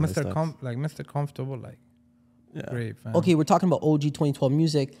 Shout out But Vanelli Stacks. Mr. Comfortable, like, Yeah. great, fam. Okay, we're talking about OG 2012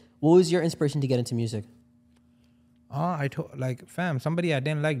 music. What was your inspiration to get into music? I told, like, fam, somebody I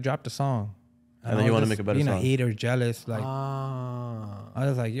didn't like dropped a song. And then I you was wanna just make a better being song. a hater, jealous. Like, Ah. I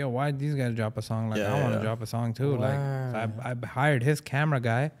was like, yo, why did these guys drop a song? Like, Yeah, I want to yeah. drop a song too. Like, so Word. I hired his camera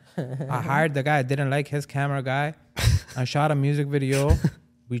guy. I hired the guy. I didn't like his camera guy. I shot a music video.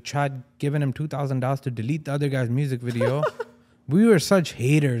 We tried giving him $2,000 to delete the other guy's music video. We were such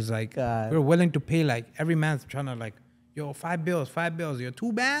haters. Like, God. we were willing to pay, like, every man's trying to, like, yo, $5 bills. Yo,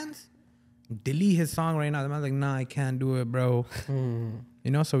 2 bands? Delete his song right now. The man's like, nah, I can't do it, bro. You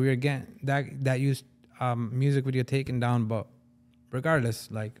know, so we were getting that used music video taken down. But regardless,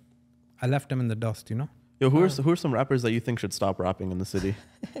 like, I left him in the dust, you know? Yo, who are some rappers that you think should stop rapping in the city?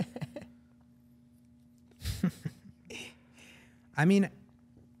 I mean,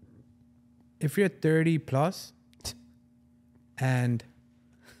 if you're 30 plus and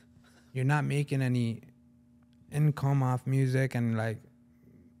you're not making any income off music and, like,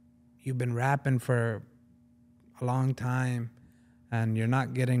 you've been rapping for a long time and you're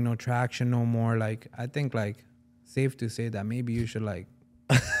not getting no traction no more, like, I think, like, safe to say that maybe you should, like,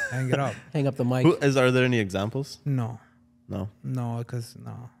 hang it up. Hang up the mic. Are there any examples? No, No. because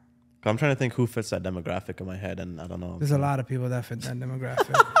no. I'm trying to think who fits that demographic in my head, and I don't know. There's a lot of people that fit that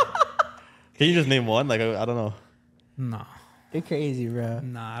demographic. Can you just name one? Like I don't know. No, You're crazy, bro.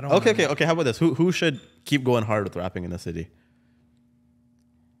 nah, I don't. Okay. How about this? Who should keep going hard with rapping in the city?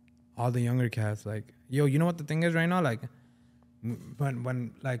 All the younger cats, like, yo, you know what the thing is right now? Like,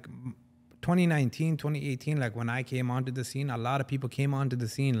 when like 2019, 2018, like when I came onto the scene, a lot of people came onto the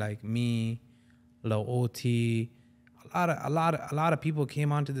scene, like me, Lil OT, a lot of people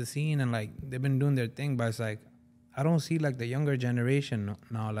came onto the scene and like they've been doing their thing, but it's like I don't see like the younger generation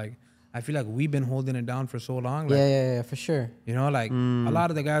now. Like I feel like we've been holding it down for so long. Like, Yeah, for sure. you know, like a lot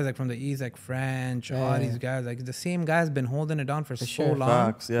of the guys like from the East, like French, all these guys, like the same guys been holding it down for so sure. long.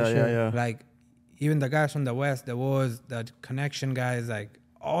 Facts. Yeah. Like even the guys from the West, there was that Connection guys, like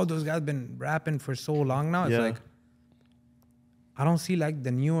all those guys been rapping for so long now. It's Yeah. like I don't see like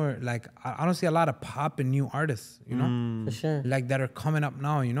the newer, like I don't see a lot of pop and new artists, you know, For sure. like that are coming up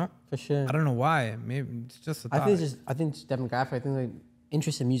now, you know. For sure. I don't know why. Maybe it's just a I thought. think it's demographic. I think like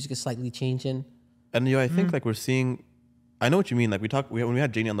interest in music is slightly changing. And I think like we're seeing. I know what you mean. Like when we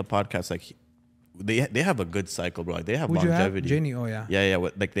had Janie on the podcast, like they have a good cycle, bro. Like they have Who'd you have? longevity. Jenny, oh yeah. Yeah.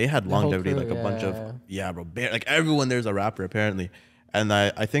 Like they had whole longevity, crew, like a bunch yeah. of bro. Like everyone there's a rapper apparently, and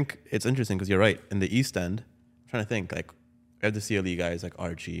I think it's interesting because you're right. In the East End, I'm trying to think like we have the CLE guys like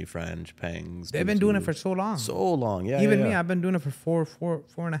Archie, French, Pangs. They've been doing it for so long. so long. Yeah. Even yeah, me, yeah. I've been doing it for four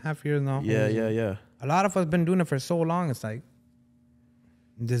and a half years now. Yeah. A lot of us been doing it for so long. It's like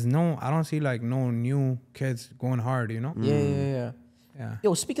I don't see like no new kids going hard, you know? Yeah. Yeah.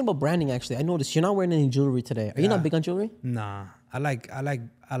 Yo, speaking about branding, actually, I noticed you're not wearing any jewelry today. Are you not big on jewelry? Nah. I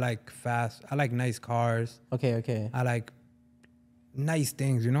like fast. I like nice cars. Okay. I like nice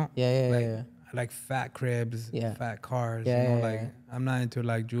things, you know? Yeah. Like, I like fat cribs, Yeah. fat cars. Yeah, you know, yeah, like yeah. I'm not into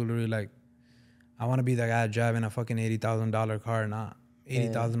like jewelry. Like I want to be the guy driving a fucking $80,000 car, not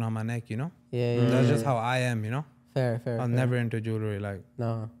 $80,000 on my neck. You know? Yeah. That's just how I am. You know? Fair. I'm never into jewelry. Like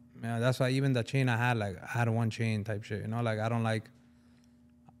No. yeah, that's why even the chain I had, like I had one chain type shit. You know? Like I don't like.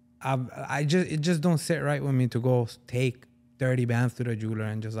 It just don't sit right with me to go take 30 bands to the jeweler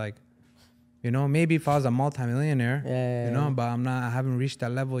and just like. You know, maybe if I was a multimillionaire, Yeah. you know, but I haven't reached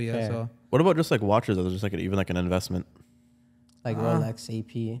that level yet. Yeah. So What about just like watches? Or just like even like an investment? Like Rolex,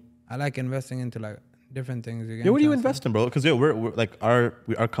 AP. I like investing into like different things. Yeah, what do you invest in, bro? Because we're like our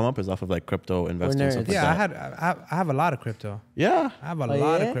come up is off of like crypto investing and nerds. stuff like Yeah, that. I have a lot of crypto. Yeah. I have a Oh,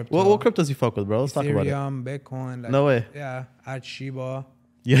 lot yeah? of crypto. What cryptos you fuck with, bro? Let's talk about it. Ethereum, Bitcoin. Like, No way. Yeah, at Shiba.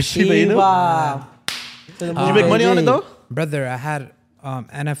 Yeah, Shiba Inu. Shiba. Did you make money on it though? Brother, I had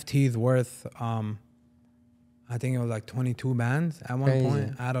NFTs worth I think it was like 22 bands at one Crazy.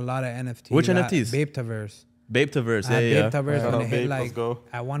 point. I had a lot of NFTs. Which I had NFTs? Bapetaverse. Bapetaverse, I had yeah. Bapetaverse Shout when out it hit Bape, let's like go.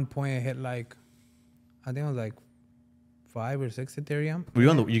 at one point it hit like I think it was like 5 or 6 Ethereum. Were you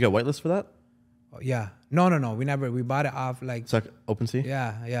on you got whitelist for that? Yeah. No. We bought it off like It's like OpenSea?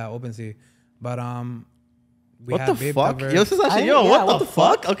 yeah, OpenSea. But we What had the fuck? Bapetaverse. Yo, this is actually, Yeah, what the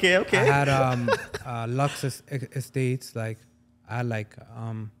fuck? Okay. I had Lux Estates, like I had like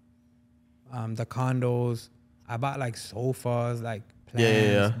the condos. I bought like sofas, like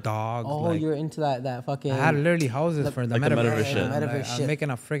plants, dogs. Oh, like, you're into that fucking I had literally houses for the like the metaverse. metaverse shit. Yeah, Metaverse like, I'm shit. making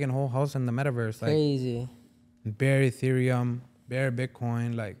a freaking whole house in the metaverse, like crazy. bare Ethereum, bare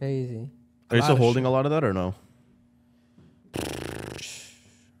Bitcoin, like Crazy. Are you lot still of holding a lot of that or no?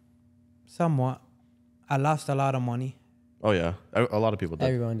 somewhat. I lost a lot of money. Oh yeah, a lot of people did.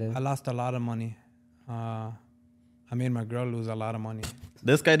 Everyone did. I lost a lot of money. I made my girl lose a lot of money.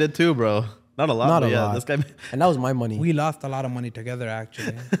 This guy did too, bro. Not a lot, Not but a yeah. lot. This guy. And that was my money. We lost a lot of money together,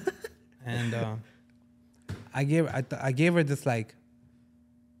 actually. And I gave her this like,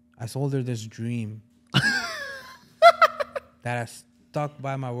 I sold her this dream that I stuck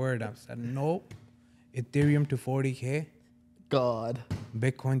by my word. I said, nope, Ethereum to 40K, God.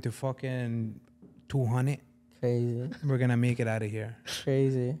 Bitcoin to fucking 200. Crazy. We're gonna make it out of here.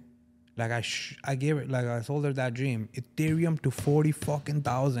 Crazy. Like I gave it, like I sold her that dream, Ethereum to 40 fucking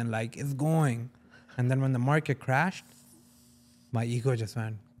thousand. Like it's going. And then when the market crashed, my ego just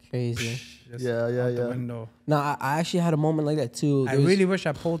went. Crazy. Just Yeah, out the window. No, I actually had a moment like that too. I really wish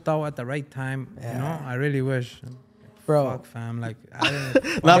I pulled out at the right time. You know, I really wish. Bro. Fuck, fam. Like, I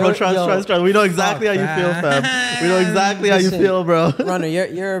didn't. Nah, bro, Yo, trust. We know exactly how you feel, fam. We know exactly how you Listen. feel, bro. Runner,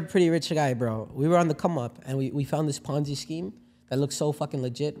 you're a pretty rich guy, bro. We were on the come up and we found this Ponzi scheme that looks so fucking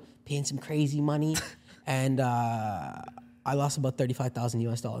legit, paying some crazy money. And I lost about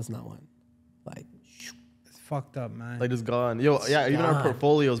 $35,000 in that one. Like, It's fucked up, man. Like just gone. Yo, yeah, even our gone.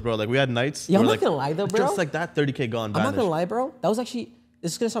 portfolios, bro. Like we had nights. yeah, I'm where, not gonna lie though, bro. Just like that, 30K gone. I'm not Vanished. gonna lie, bro. That was actually,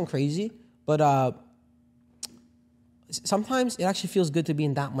 this is gonna sound crazy, but sometimes it actually feels good to be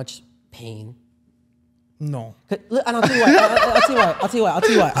in that much pain. No. And I'll tell you why. I'll tell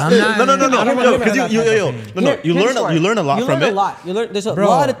you why. I'm not- No, because you learn a lot from it. You learn. There's a Bro,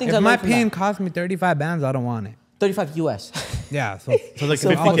 lot of things I if my learned from pain that. cost me 35 bands, I don't want it. 35 US. Yeah, so So like So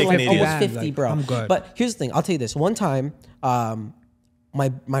 50K fucking like Canadian. almost 50, Like, bro. I'm good. But here's the thing. I'll tell you this. One time,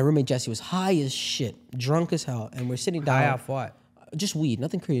 my roommate Jesse was high as shit, drunk as hell, and we're sitting down. high off what? Just weed,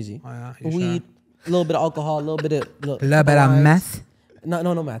 nothing crazy. Oh, yeah? You Weed, a little bit of alcohol, a little bit of A little bit of wines. meth.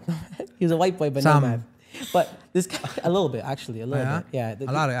 No math. He was a white boy, but Some. no math. But this guy, a little bit actually, a little Yeah? bit. Yeah.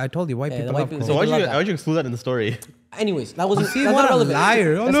 A lot of, I told you, white Yeah, the people white love people- coke. So They love that. why'd you exclude that in the story? Anyways, that wasn't. See, that's what not a relevant.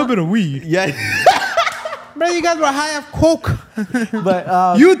 liar. A little bit of weed. Yeah. Bro, you guys were high off coke.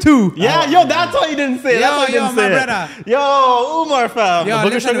 But You too. Yeah, yo, that's why you didn't say it. That's why you Yo, didn't my say it. brother. Yo, Umar fam. Yo, The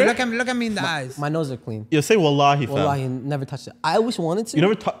booger listen, sugar? look at me in the eyes. my nose are clean. Yo, say wallahi fam. Wallahi, never touched it. I always wanted to. You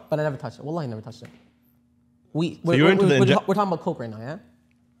never but I never touched it. Wallahi, never touched it. We're you're into the talking about coke right now, yeah?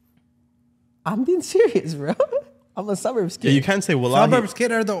 I'm being serious, bro. I'm a suburbs kid. Yeah, you can't say wallahi. Suburbs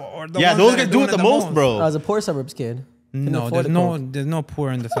kid are the Yeah, ones those that guys are do doing it the most, bro. I was a poor suburbs kid. Couldn't No, afford there's the no, coke. there's no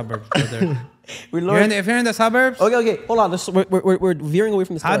poor in the suburbs, brother. We You're learned. if you're in the suburbs, Okay, hold on. We're veering away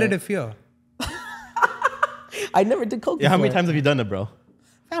from the story. how did it feel? I never did coke Yeah, how many before. times have you done it, bro?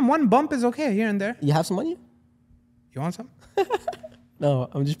 Fam, one bump is okay here and there. You have some money? You want some? No,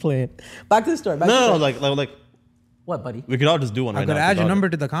 I'm just playing. Back to the story. Back to the No, story. like What, buddy? we could all just do one I right could now. add your without number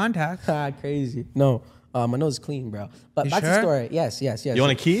it. to the contact. Crazy. No, my nose is clean, bro. But You back to the sure? story. Yes. You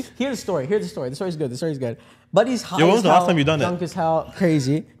want a key? Here's the story. The story's good. The story's good. Buddy's high Yo, when as was the last hell, time you done it? drunk as hell,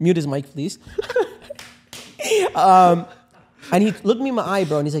 crazy. Mute his mic, please. And he looked me in my eye,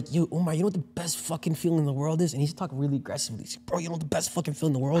 bro, and he's like, yo, Omar, you know what the best fucking feeling in the world is? And he's talking really aggressively. He's like, bro, you know what the best fucking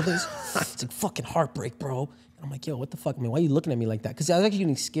feeling in the world is? It's like fucking heartbreak, bro. And I'm like, yo, what the fuck, man? Why are you looking at me like that? Because I was actually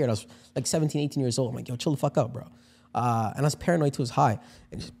getting scared. I was like 17, 18 years old. I'm like, yo, chill the fuck out, bro. And I was paranoid too, it was high.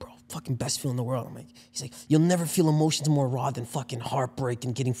 And he's like, bro, fucking best feeling in the world. I'm like, he's like, you'll never feel emotions more raw than fucking heartbreak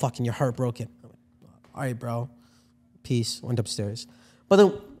and getting fucking your heart broken. I'm like, all right, bro. Peace. Went upstairs. But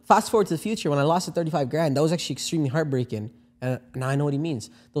then fast forward to the future, when I lost the 35 grand, that was actually extremely heartbreaking. And now I know what he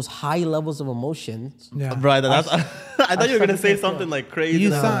means. Those high levels of emotions. Yeah. Bro, that's, I thought you were gonna say fucking something like crazy. You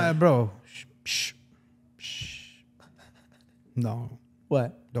now. sound, bro. Shh. No,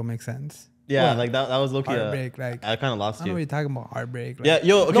 What? don't make sense. Yeah, What? like that was low key. Heartbreak, like I kind of lost I know what you. you're talking about. Heartbreak. Like, Yeah,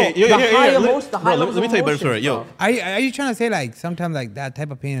 yo, okay, No, yo, the here, high here, emotion- the high bro, levels let me of tell you a better story. emotions, Yo, bro. Are you trying to say like sometimes like that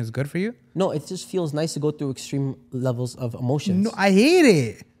type of pain is good for you? No, it just feels nice to go through extreme levels of emotions. No, I hate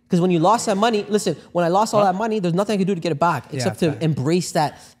it. Because when you lost that money, listen, when I lost all that money, there's nothing I could do to get it back except to fact. embrace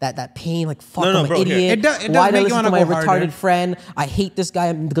that pain. Like, fuck, No, I'm an bro, here. idiot. It does Why did I make you listen to wanna my go retarded harder. friend? I hate this guy.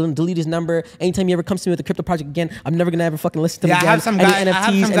 I'm going to delete his number. Anytime he ever comes to me with a crypto project again, I'm never going to ever fucking listen to him Yeah, I again. have some Any guys. I NFTs, have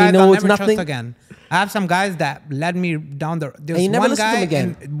some and guys you know I'll it's never nothing. trust again. I have some guys that led me down the. There's And you never one listen to guy them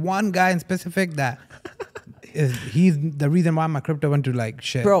again. and one guy in specific that he's the reason why my crypto went to like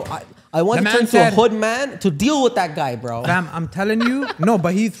shit. Bro, I want The to man turn to a said- hood man to deal with that guy, bro. Fam, I'm telling you, no,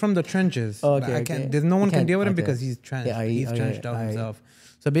 but he's from the trenches. Oh, Like, okay, I can't. okay. There's no You one can can't- deal with him okay. because he's trenched. Yeah, he's okay, trenched out alright. himself.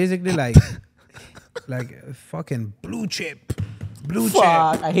 So basically, like, like fucking blue chip,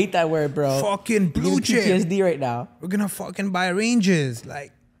 Fuck, I hate that word, bro. fucking blue chip. PTSD right now. We're gonna fucking buy ranges.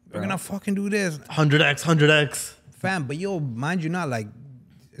 Like, we're gonna fucking do this, 100x. fam. But yo, mind you, not like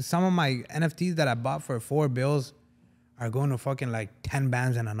some of my NFTs that I bought for $4 are going to fucking like 10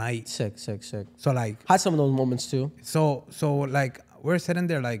 bands in a night. Sick. So like, Had some of those moments too. so like we're sitting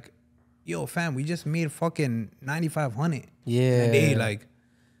there like, yo, fam, we just made fucking 9,500. Yeah. In a day, like,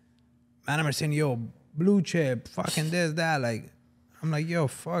 man, I'm saying, yo, blue chip, fucking this, that, like. I'm like, yo,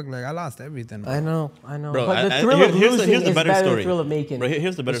 fuck, like I lost everything. Bro. I know. Bro, But the I- thrill here- of here's losing here's the is better better than story. the thrill of making. Bro,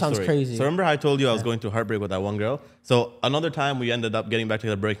 here's the better It sounds story. crazy. So remember how I told you I was going through heartbreak with that one girl? So another time we ended up getting back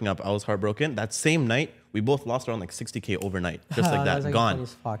together, breaking up. I was heartbroken. That same night, we both lost around like 60K overnight, just like That that, was, like, gone. funny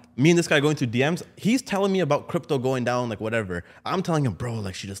as fuck. Me and this guy going through DMs. He's telling me about crypto going down, like whatever. I'm telling him, bro,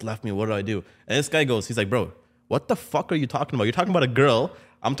 like she just left me. What do I do? And this guy goes, he's like, bro, what the fuck are you talking about? You're talking about a girl.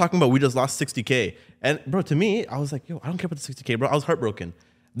 I'm talking about we just lost 60K. And bro, to me, I was like, yo, I don't care about the 60K, bro. I was heartbroken.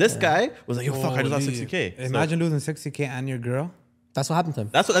 This guy was like, yo, fuck, I just lost 60K. So Imagine losing 60K and your girl. That's what happened to him.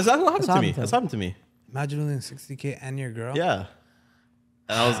 that's exactly what happened to me. happened to That's him. happened to me. Imagine losing 60K and your girl. Yeah.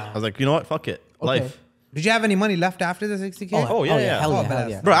 And I was like, you know what? Fuck it. Life. Did you have any money left after the 60K? Oh, yeah, yeah. Hell Oh, yeah, hell badass.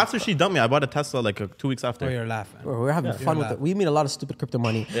 yeah. Bro, after she dumped me, I bought a Tesla like 2 weeks after. Oh, you're laughing. Bro, we're having fun with allowed. it. We made a lot of stupid crypto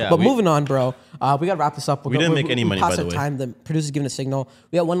money. Yeah, but we- moving on, bro. We got to wrap this up. We didn't make any money, passed by the our way. time. The producer's giving a signal.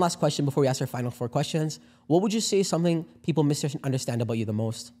 We got one last question before we ask our final 4 questions. What would you say is something people misunderstand about you the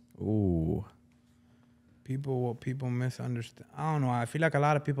most? Ooh. What people misunderstand. I don't know. I feel like a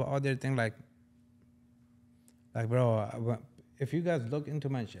lot of people out there think like, bro, if you guys look into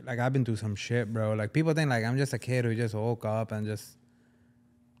my shit, like I've been through some shit, bro. Like people think like I'm just a kid who just woke up and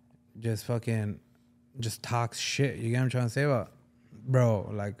just fucking just talks shit. You get what I'm trying to say? But bro,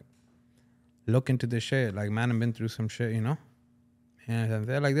 like look into this shit. Like man, I've been through some shit, you know? You know what I'm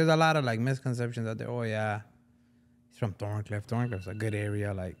saying? Like there's a lot of like misconceptions out there. Oh yeah, he's from Thorncliffe. Thorncliffe's a good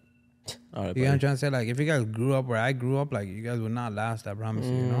area. Like All right, you know what I'm buddy. trying to say? Like if you guys grew up where I grew up, like you guys would not last, I promise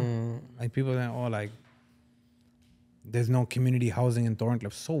you, you know? Like people think, oh like there's no community housing in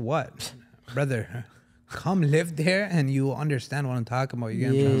Thorncliffe. So what? Brother, come live there and you understand what I'm talking about. You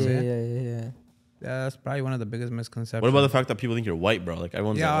get what I'm trying to say? Yeah. Yeah, that's probably one of the biggest misconceptions. What about the fact that people think you're white, bro? Like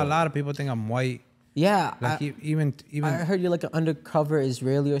everyone's Yeah, like, a lot of people think I'm white. Yeah. Like even I heard you're like an undercover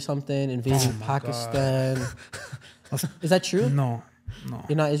Israeli or something, invading Pakistan. Is that true? no.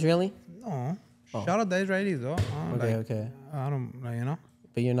 You're not Israeli? No. Shout out the Israelis though. Okay. I don't like, you know.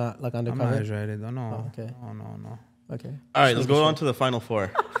 But you're not like I'm undercover? not Israeli though. No. Oh, okay. No. Okay. All right, let's go on to the final four.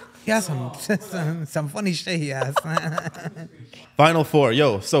 Yeah, some funny shit he has. Final four.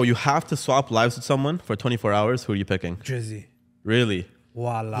 Yo, so you have to swap lives with someone for 24 hours. Who are you picking? Drizzy. Really?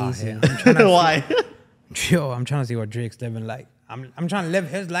 Wallahi. I'm trying to Why? I'm trying to see what Drake's living like. I'm trying to live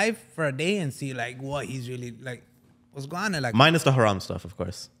his life for a day and see like what he's really like. What's going on? Like, Minus the haram stuff, of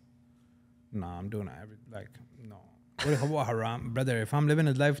course. no, I'm doing it. No. What about haram, brother? If I'm living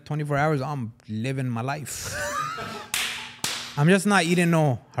his life 24 hours, I'm living my life. I'm just not eating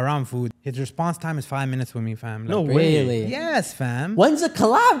no haram food. His response time is 5 minutes with me, fam. Like, No way. Really? yes, fam. When's the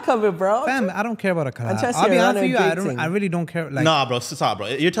collab coming, bro? Fam, I don't care about a collab. trying to I'll see be a honest with you, random Drake thing. I really don't care. Like, Nah, bro, stop, bro.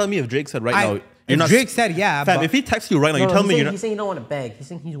 You're telling me if Drake said right now, you're if not. Drake said yeah, fam, but if he texts you right now, you tell me you're not. He's saying you don't want to beg. He's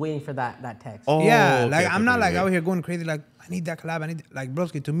saying he's waiting for that text. Oh, yeah, okay, like okay, I'm not okay, like okay. out here going crazy. Like I need that collab. I need like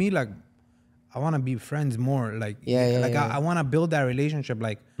broski. To me, like I want to be friends more. Like I want to build that relationship.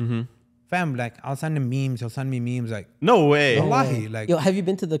 Like fam, like I'll send him memes. He'll send me memes. Like No way. wallahi, like Yo, have you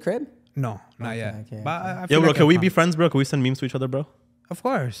been to the crib? no, not yet. okay, But I feel Yo, bro, like can we I'll be come. friends, bro? Can we send memes to each other, bro? Of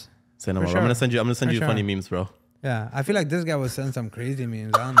course. Say no For more. sure. I'm gonna send you For sure. funny memes, bro. Yeah, I feel like this guy was sending some crazy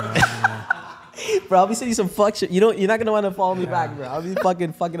memes. I don't know. Bro, I'll be sending you some fuck shit. You're not gonna want to follow me back, bro. I'll be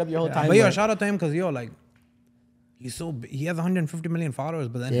fucking up your whole time. But yo, shout out to him because yo, like, he has 150 million followers,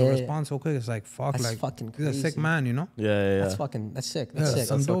 but then he'll Yeah. respond so quick. It's like fuck, That's like fucking he's a sick crazy. man, you know. Yeah. That's sick. Yeah, That's sick.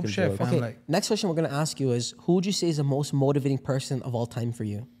 some dope fucking shit, dope. fam. Okay, Like, next question we're gonna ask you is, who would you say is the most motivating person of all time for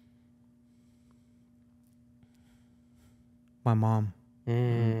you? my mom.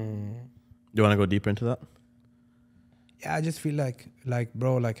 You want to go deeper into that? Yeah, I just feel like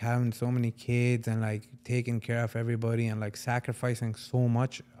bro, like having so many kids and like taking care of everybody and like sacrificing so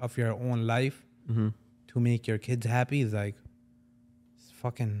much of your own life to make your kids happy is like it's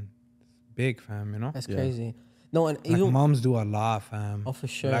fucking big, fam. You know. That's Yeah. crazy. No, and Like even moms do a lot, fam. Oh, for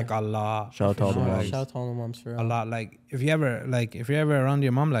sure. Like a lot. Shout out to all the You know, moms. like, shout out to all the moms for a real. lot. Like if you're ever around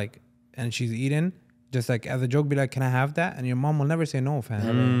your mom, like, and she's eating, just like as a joke, be like, "Can I have that?" And your mom will never say no,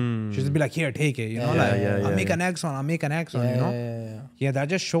 fam. She'll just be like, "Here, take it." You know, Yeah, like yeah, I'll yeah, make yeah. an next one. I'll make an next one. Yeah, You know. yeah. Yeah, that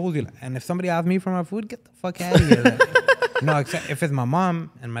just shows you. And if somebody asks me for my food, get the fuck out of here. Like, no, except if it's my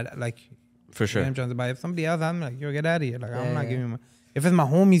mom and my like. For You sure. know what I'm trying to say? But if somebody else, I'm like, yo, get out of here. Like, I'm not Yeah. giving you my. If it's my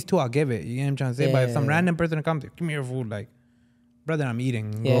homies too, I'll give it. You know what I'm trying to say? But if some Yeah. random person comes, give me your food. Like, brother, I'm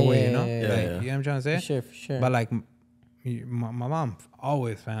eating. Yeah, Go away. yeah, You know. yeah, Like, yeah. you know what I'm trying to say? For sure. But like, my mom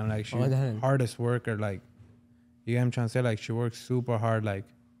always, fam. Like, she's Oh, damn. hardest worker. Like, you know what I'm trying to say? Like, she works super hard. Like,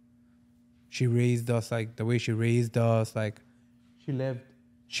 she raised us like the way she raised us. Like, she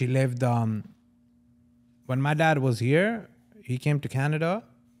lived. When my dad was here, he came to Canada.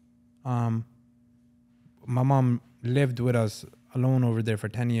 My mom lived with us alone over there for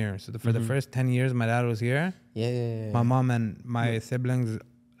 10 years. So for the first 10 years, my dad was here. Yeah. My mom and my siblings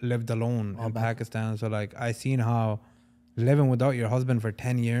lived alone in back. Pakistan. So like I seen how living without your husband for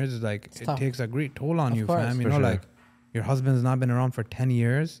 10 years is like it tough. takes a great toll on Of you, course. fam. You For know, sure. like your husband's not been around for 10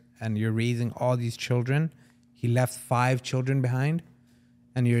 years and you're raising all these children. He left 5 children behind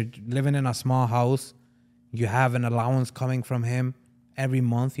and you're living in a small house. You have an allowance coming from him every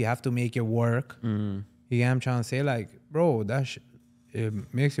month. You have to make it work. You get what I'm trying to say? Like, bro, it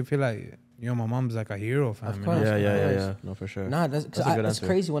makes you feel like, my mom's like a hero, fam. Of you course. know? Yeah. No, for sure. Nah, that's a good that's answer.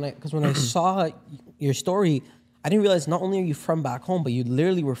 crazy. When I saw your story, I didn't realize not only are you from back home, but you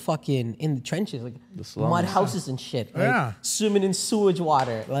literally were fucking in the trenches, like slums. mud houses and shit. Like, Yeah. swimming in sewage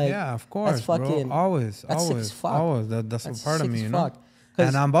water. Like, Yeah, of course, That's fucking bro. Always, that's sick as fuck. always. That's a That's part of sick me, as you know. fuck. 'Cause-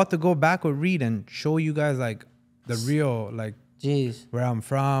 And I'm about to go back with Reed and show you guys like the real, like Jeez. where I'm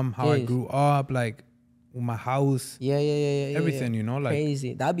from, how I Jeez. grew up, like my house. Yeah. Everything, you know, like-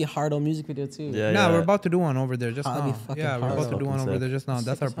 crazy. That'd be a hard on music video too. Yeah. We're about to do one over there just that'd be now. fucking Yeah, we're hard. about to do Fucking one over sick. there just now.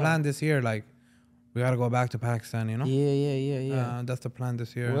 That's Sick our as plan this year. Like, we gotta go back to Pakistan. You know. Yeah. That's the plan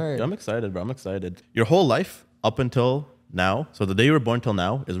this year. Word. Yeah, I'm excited, bro. I'm excited. Your whole life up until now, so the day you were born till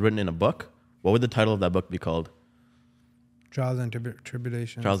now, is written in a book. What would the title of that book be called? Trials and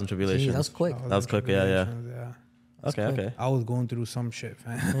tribulations. Trials and Gee, Tribulations. that was quick. Trials That was and quick, yeah. tribulations, yeah. Okay. I was going through some shit,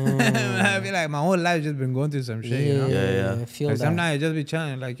 man. I feel like my whole life just been going through some shit, you know? Yeah. I feel Like that. sometimes I just be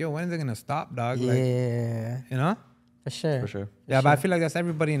chilling, like, yo, when is it gonna stop, dog? Like, Yeah, you know? for sure. For sure. Yeah, but I feel like that's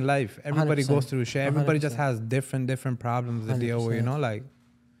everybody in life. Everybody 100%. goes through shit. Everybody just 100%. has different problems to deal with, you 100%. know? Like,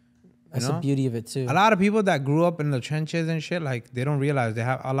 That's know? the beauty of it too. a lot of people that grew up in the trenches and shit, like, they don't realize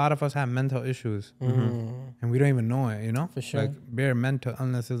a lot of us have mental issues. And we don't even know it, you know? For sure. Like, bare mental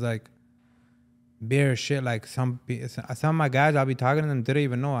illness is like, bare shit. Like, some of my guys, I'll be talking to them, they don't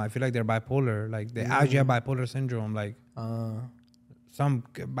even know. I feel like they're bipolar. Like, they actually have bipolar syndrome. Like,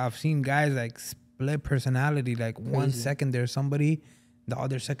 I've seen guys, like, split personality. Like, 1 second there's somebody, the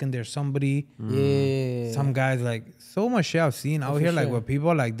other second there's somebody. Yeah. Some guys, like, so much shit I've seen out for here, like, sure. where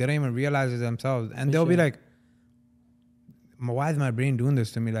people, like, they don't even realize it themselves. And For they'll be sure. like, why is my brain doing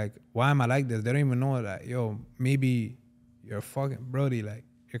this to me? Like, why am I like this? They don't even know that, yo, maybe you're fucking, Brody, like,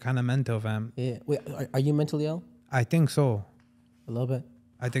 you're kind of mental, fam. Yeah. Wait, are you mentally ill? I think so. A little bit.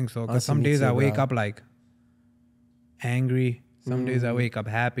 I think so. Because Honestly, some me days too, I wake bro. up, like, angry. Some days I wake up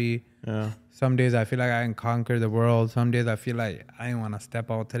happy. Yeah. Some days I feel like I can conquer the world. Some days I feel like I didn't want to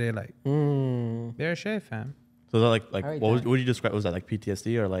step out today. Like, bare shit, fam. So is that like I like what that. would you describe? Was that like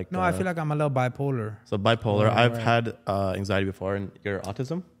PTSD or like? No, I feel like I'm a little bipolar. so bipolar. Right, I've right. had anxiety before, and your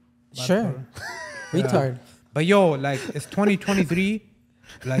autism. Sure. Retard. But yo, like, it's 2023.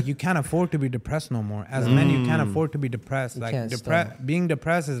 Like, you can't afford to be depressed no more. As men, you can't afford to be depressed. You Like, can't being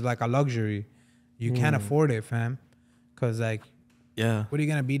depressed is like a luxury. You can't afford it, fam. Because, like, Yeah. what are you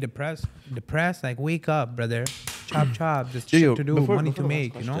going to be depressed? Depressed? Like, wake up, brother. Chop, chop. There's Yo, shit to do, money before to the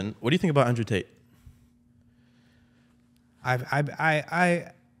make, last you know? question, what do you think about Andrew Tate?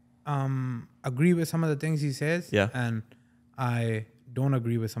 I agree with some of the things he says. Yeah. And I don't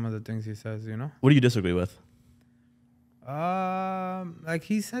agree with some of the things he says, you know? What do you disagree with? Like,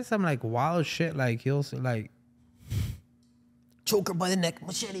 he says some, like, wild shit. Like, he'll say, like, Choke her by the neck,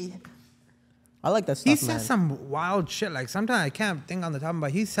 machete. I like that stuff, he man. says some wild shit. Like, sometimes I can't think on the top,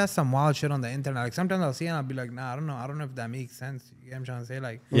 but he says some wild shit on the internet. Like, sometimes I'll see it and I'll be like, nah, I don't know if that makes sense. You get what I'm trying to say?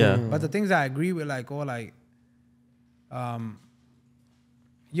 Like, Yeah. But the things I agree with, like,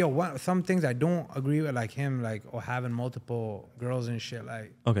 some things I don't agree with, like him, like, or having multiple girls and shit.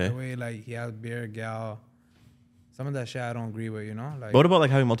 Like, Okay. the way, like, he has beer, gal. Some of that shit I don't agree with, you know? Like, But what about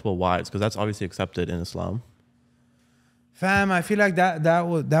like having multiple wives? Because that's obviously accepted in Islam. fam, I feel like that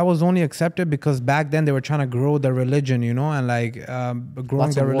was only accepted because back then they were trying to grow the religion, you know, and like growing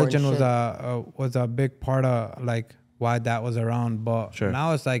Lots the of war and religion shit. was a big part of like why that was around. But Sure.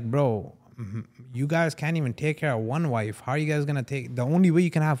 now it's like, bro, you guys can't even take care of one wife. How are you guys gonna take? The only way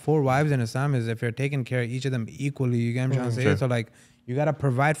you can have 4 wives in Islam is if you're taking care of each of them equally. You get what I'm trying to say? Sure. So like, you gotta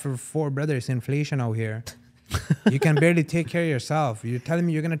provide for 4 brothers. Inflation out here. You can barely take care of yourself. You're telling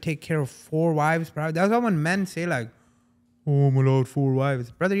me you're gonna take care of 4 wives, bro? That's why when men say like, "Oh, I'm allowed 4 wives,"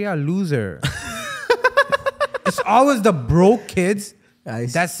 brother, you're a loser. It's always the broke kids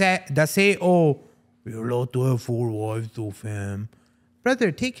Nice. that say, "Oh, we're allowed to have 4 wives, though, fam."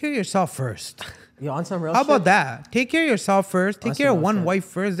 Brother, take care of yourself first. Yo, on some real How shit. about that? Take care of yourself first. Take Honestly, care of real 1 shit. wife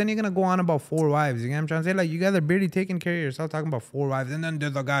first. Then you're gonna go on about 4 wives. You know what I'm trying to say? Like, you guys are barely taking care of yourself, talking about 4 wives, and then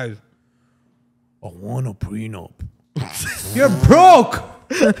there's the guys. I want a prenup. You're broke.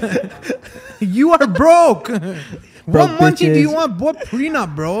 You are broke. What money do you bitches. want? What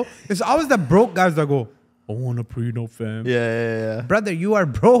prenup, bro? It's always the broke guys that go, I want a prenup, fam. Yeah. Brother, you are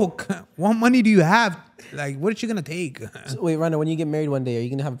broke. What money do you have? Like, what is you gonna take? So, wait, Randa, when you get married one day, are you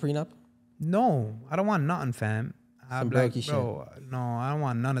gonna have a prenup? No, I don't want nothing, fam. I'm like, brokey bro, no, I don't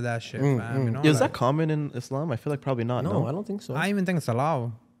want none of that shit, fam. You know, Is like, that common in Islam? I feel like probably not. No, No, I don't think so. I even think it's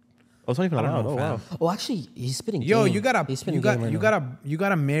allowed. Oh, it's not even I don't allowed. know, Oh wow. fam. Oh, actually, he's spitting. Yo, game. you gotta, He's spitting you got, game right you now.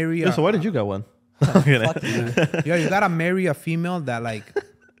 gotta marry. Yeah, so why did you get one? Okay. Fuck you. Yo, you gotta marry a female that like,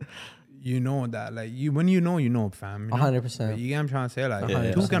 you know that like you when you know, fam. You know? 100%. You get what I'm trying to say? Like,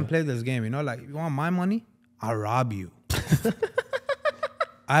 100%. who can play this game? You know, like, you want my money? I'll rob you.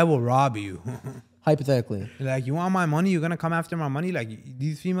 I will rob you. Hypothetically. Like, you want my money? You're gonna come after my money? Like,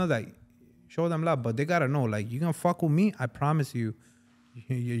 these females, like, show them love, but they gotta know, like, you gonna fuck with me? I promise you,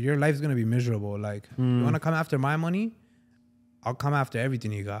 your life's gonna be miserable. Like, you wanna come after my money? I'll come after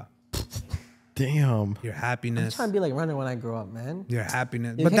everything you got. Damn. Your I'm happiness. trying to be like Randa when I grow up, man. Your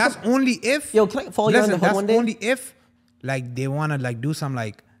happiness. Yo, But can that's I only if. Yo, can I follow you on the hood that's one day? only if, like, they wanna like do some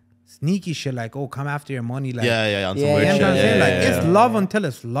like sneaky shit, like, oh, come after your money, like. Yeah. On some Yeah, weird yeah, You know what I'm shit. saying? Yeah, Like, yeah, it's yeah. love until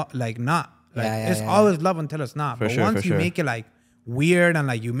it's like not. Like Yeah, it's yeah. always love until it's not. For But sure, once for you sure. make it like weird and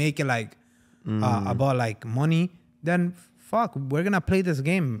like you make it like about like money, then fuck, we're gonna play this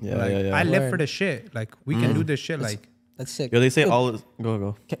game. Yeah, like, yeah, yeah. I live Word. for the shit. Like we can do this shit. Like That's sick. Yo, they say Yo, all is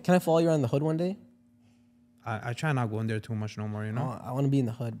go. Can I follow you around the hood one day? I try not going there too much no more. You know. I want to be in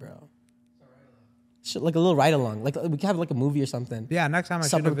the hood, bro. Shit, like a little ride along. Like we can have like a movie or something. Yeah, next time I shoot a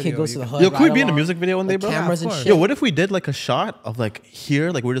Suburb video. kid goes you to the can- hood. Yo, can we ride be in a along, music video one day, like bro? Cameras Yeah, and of shit. Yo, what if we did like a shot of like here,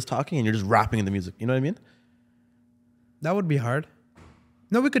 like we're just talking and you're just rapping in the music? You know what I mean? That would be hard.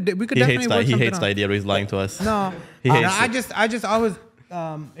 No, we could He definitely hates that. work He something hates out. the idea, but he's lying to us. No, He hates I just always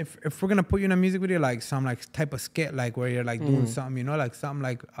if we're gonna put you in a music video like some like type of skit like where you're like doing something, you know, like something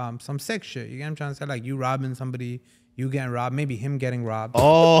like some sick shit. You get what I'm trying to say? Like you robbing somebody, you getting robbed, maybe him getting robbed.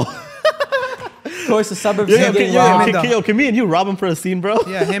 Oh, Of course, the suburbs yo, are yo, getting yo, robbed. can me and you rob him for a scene, bro?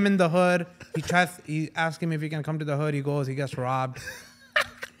 Yeah, him in the hood. He asks him if he can come to the hood. He goes. He gets robbed.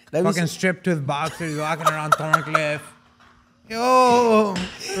 That'd be Fucking stripped to his boxer. He's walking around Thorncliffe. Yo,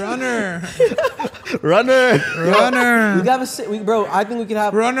 runner, Runner. We runner, gotta sit, bro. I think we could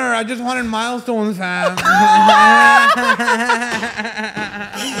have. runner. I just wanted milestones, fam.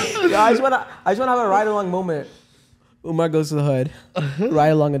 I just wanna have a ride along moment. Umar goes to the hood. Ride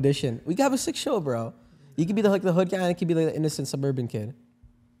along edition. We could have a sick show, bro. You could be the hood guy, and it could be like the innocent suburban kid.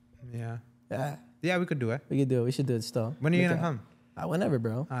 Yeah, Yeah, yeah, we could do it. we could do it. We should do it still. When are you Make gonna it- come? Whenever,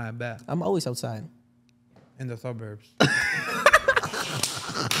 bro. I bet I'm always outside. in the suburbs.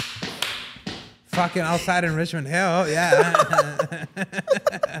 Fucking outside in Richmond Hill, yeah,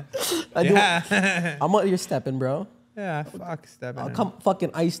 I do. yeah, I'm out here stepping, bro. yeah. Fuck, stepping. I'll in. come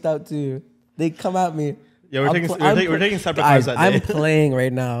fucking iced out too. They come at me. Yeah, we're I'm taking pl- we're, I'm taking, pl- we're taking separate Guys, cars that I'm day. playing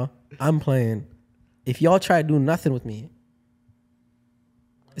right now. I'm playing. If y'all try to do nothing with me,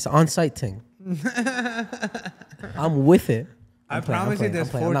 it's an on-site thing. I'm with it. I I'm playing, I'm promise you, playing, there's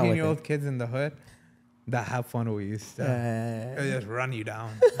I'm playing. I'm not with 14-year-old kids in the hood that have fun with you. Stuff. it. They just run you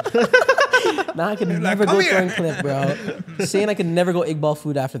down. Now I can like, never "Come go here." Thorncliffe, bro. Saying I can never go Iqbal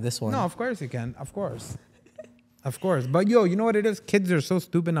food after this one. No, of course you can. Of course. Of course. But yo, you know what it is? Kids are so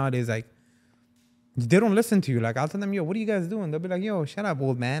stupid nowadays. Like, they don't listen to you. Like, I'll tell them, yo, what are you guys doing? They'll be like, yo, shut up,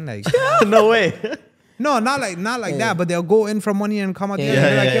 old man. Like, No way. no, not like that. But they'll go in from one ear and come out the Yeah, other.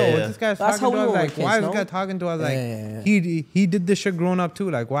 They're like, yeah, yo, yeah. what's this guy's That's talking how to we us? were Like, with why kids, is this guy no? talking to us? Like, Yeah. he did this shit growing up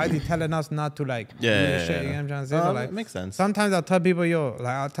too. Like, why is he telling us not to like do Yeah, this yeah, shit? You yeah. know what I'm trying to say? So, That like, makes sense. Sometimes I'll tell people, yo, like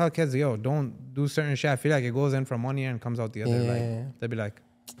I'll tell kids, yo, don't do certain shit. I feel like it goes in from one ear and comes out the other. Yeah. Like, they'll be like,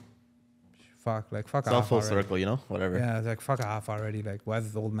 fuck It's all off full already. circle, you know? Whatever. Yeah, it's like fuck off already. Like, why is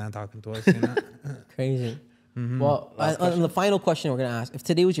this old man talking to us? You know? Crazy. Mm-hmm. Well, and the final question we're gonna ask: if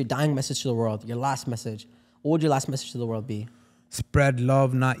today was your dying message to the world, your last message, what would your last message to the world be? Spread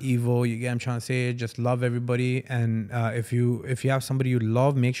love, not evil. You get what I'm trying to say? Just love everybody. And if you have somebody you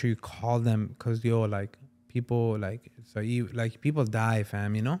love, make sure you call them, because yo, like people like people die,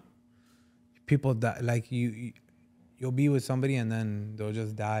 fam. You know, people die. Like you'll be with somebody and then they'll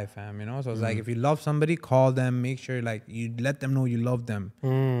just die, fam. You know, so it's like if you love somebody, call them. Make sure like you let them know you love them,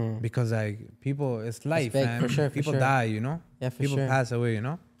 because like people, it's life, big, fam. for sure, for People sure. die, you know. Yeah, for people sure. pass away, you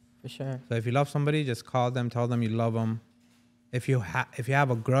know. For sure. So if you love somebody, just call them, tell them you love them. If you have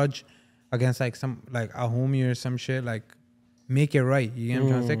a grudge against like some like a homie or some shit, like make it right. You get what I'm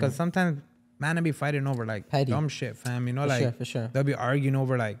trying to say? Because sometimes man, I be fighting over like Petty. dumb shit, fam. You know, For like sure, for sure. they'll be arguing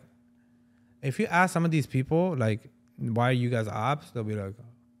over like. If you ask some of these people like, why are you guys ops? They'll be like,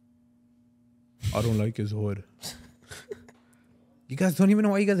 I don't like his hood. You guys don't even know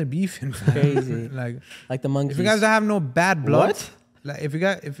why you guys are beefing, fam. Crazy. Like The monkeys. if you guys don't have no bad blood, What? like if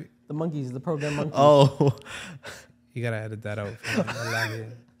the monkeys, the program monkeys. Oh. you gotta edit that out.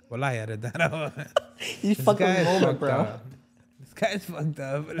 Wallahi, edit that out. You This fucking guy is moment, fucked bro. up. This guy's fucked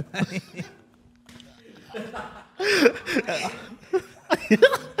up.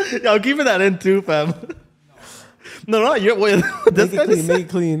 Yo, I'm keeping that in too, fam. No, you're wait. This Make guy it clean. just Make it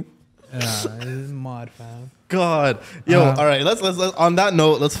clean. Yeah, this is mod, fam. God. Yo, Uh-huh. all right, let's on that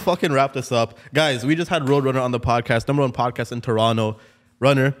note, let's fucking wrap this up. Guys, we just had Roadrunner on the podcast, #1 podcast in Toronto.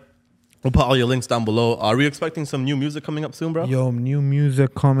 Runner. We'll put all your links down below. Are we expecting some new music coming up soon, bro? Yo, new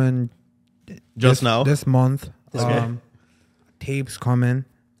music coming Now? this month. Okay. Tapes coming.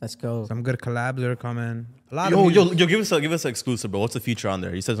 Let's go. Some good collabs are coming. A lot Yo, of yo, music. yo, give us an exclusive, bro. What's the feature on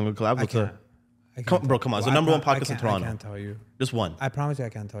there? You said some good collab. I What's can't. the come on. It's the #1 podcast in I Toronto. can't tell you. Just one. I promise you, I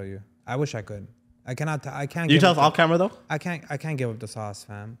can't tell you. I wish I could. I cannot. I can't. You give tell up us off camera though? I can't give up the sauce,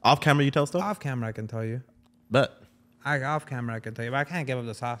 fam. Off camera you tell stuff? Off camera, I can tell you. Bet. Off camera, I can tell you, but I can't give up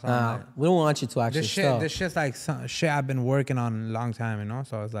the sauce. On it. We don't want you to actually. This shit's like some shit I've been working on a long time, you know.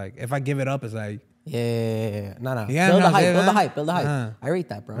 So it's like if I give it up, it's like Yeah. No. Yeah, Build no, the hype. say Build the that. hype. Build the hype. I rate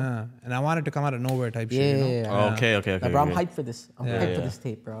that, bro. and I want it to come out of nowhere type shit. You know? Yeah. Okay. Like, bro, I'm okay. hyped for this. I'm hyped for this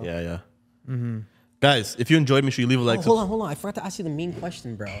tape, bro. Yeah. Guys, if you enjoyed, make sure you leave a like. Oh, hold on. I forgot to ask you the main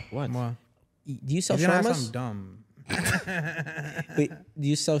question, bro. What? Well, Do you sell you're not shawarmas? something dumb. Wait, do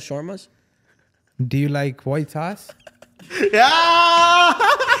you sell shawarmas? Do you like white sauce? Yeah.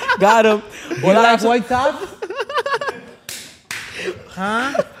 Got him. Do you like white sauce?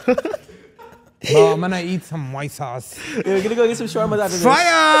 Huh? Bro, I'm gonna eat some white sauce. Yeah, we're gonna go get some shawarmas after this.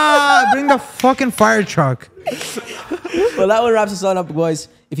 Fire! Bring the fucking fire truck. Well, that one wraps us on up, boys.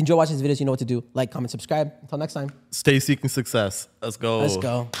 If you enjoy watching these videos, you know what to do. Like, comment, subscribe. Until next time. Stay seeking success. Let's go. Let's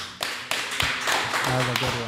go. That was a good one.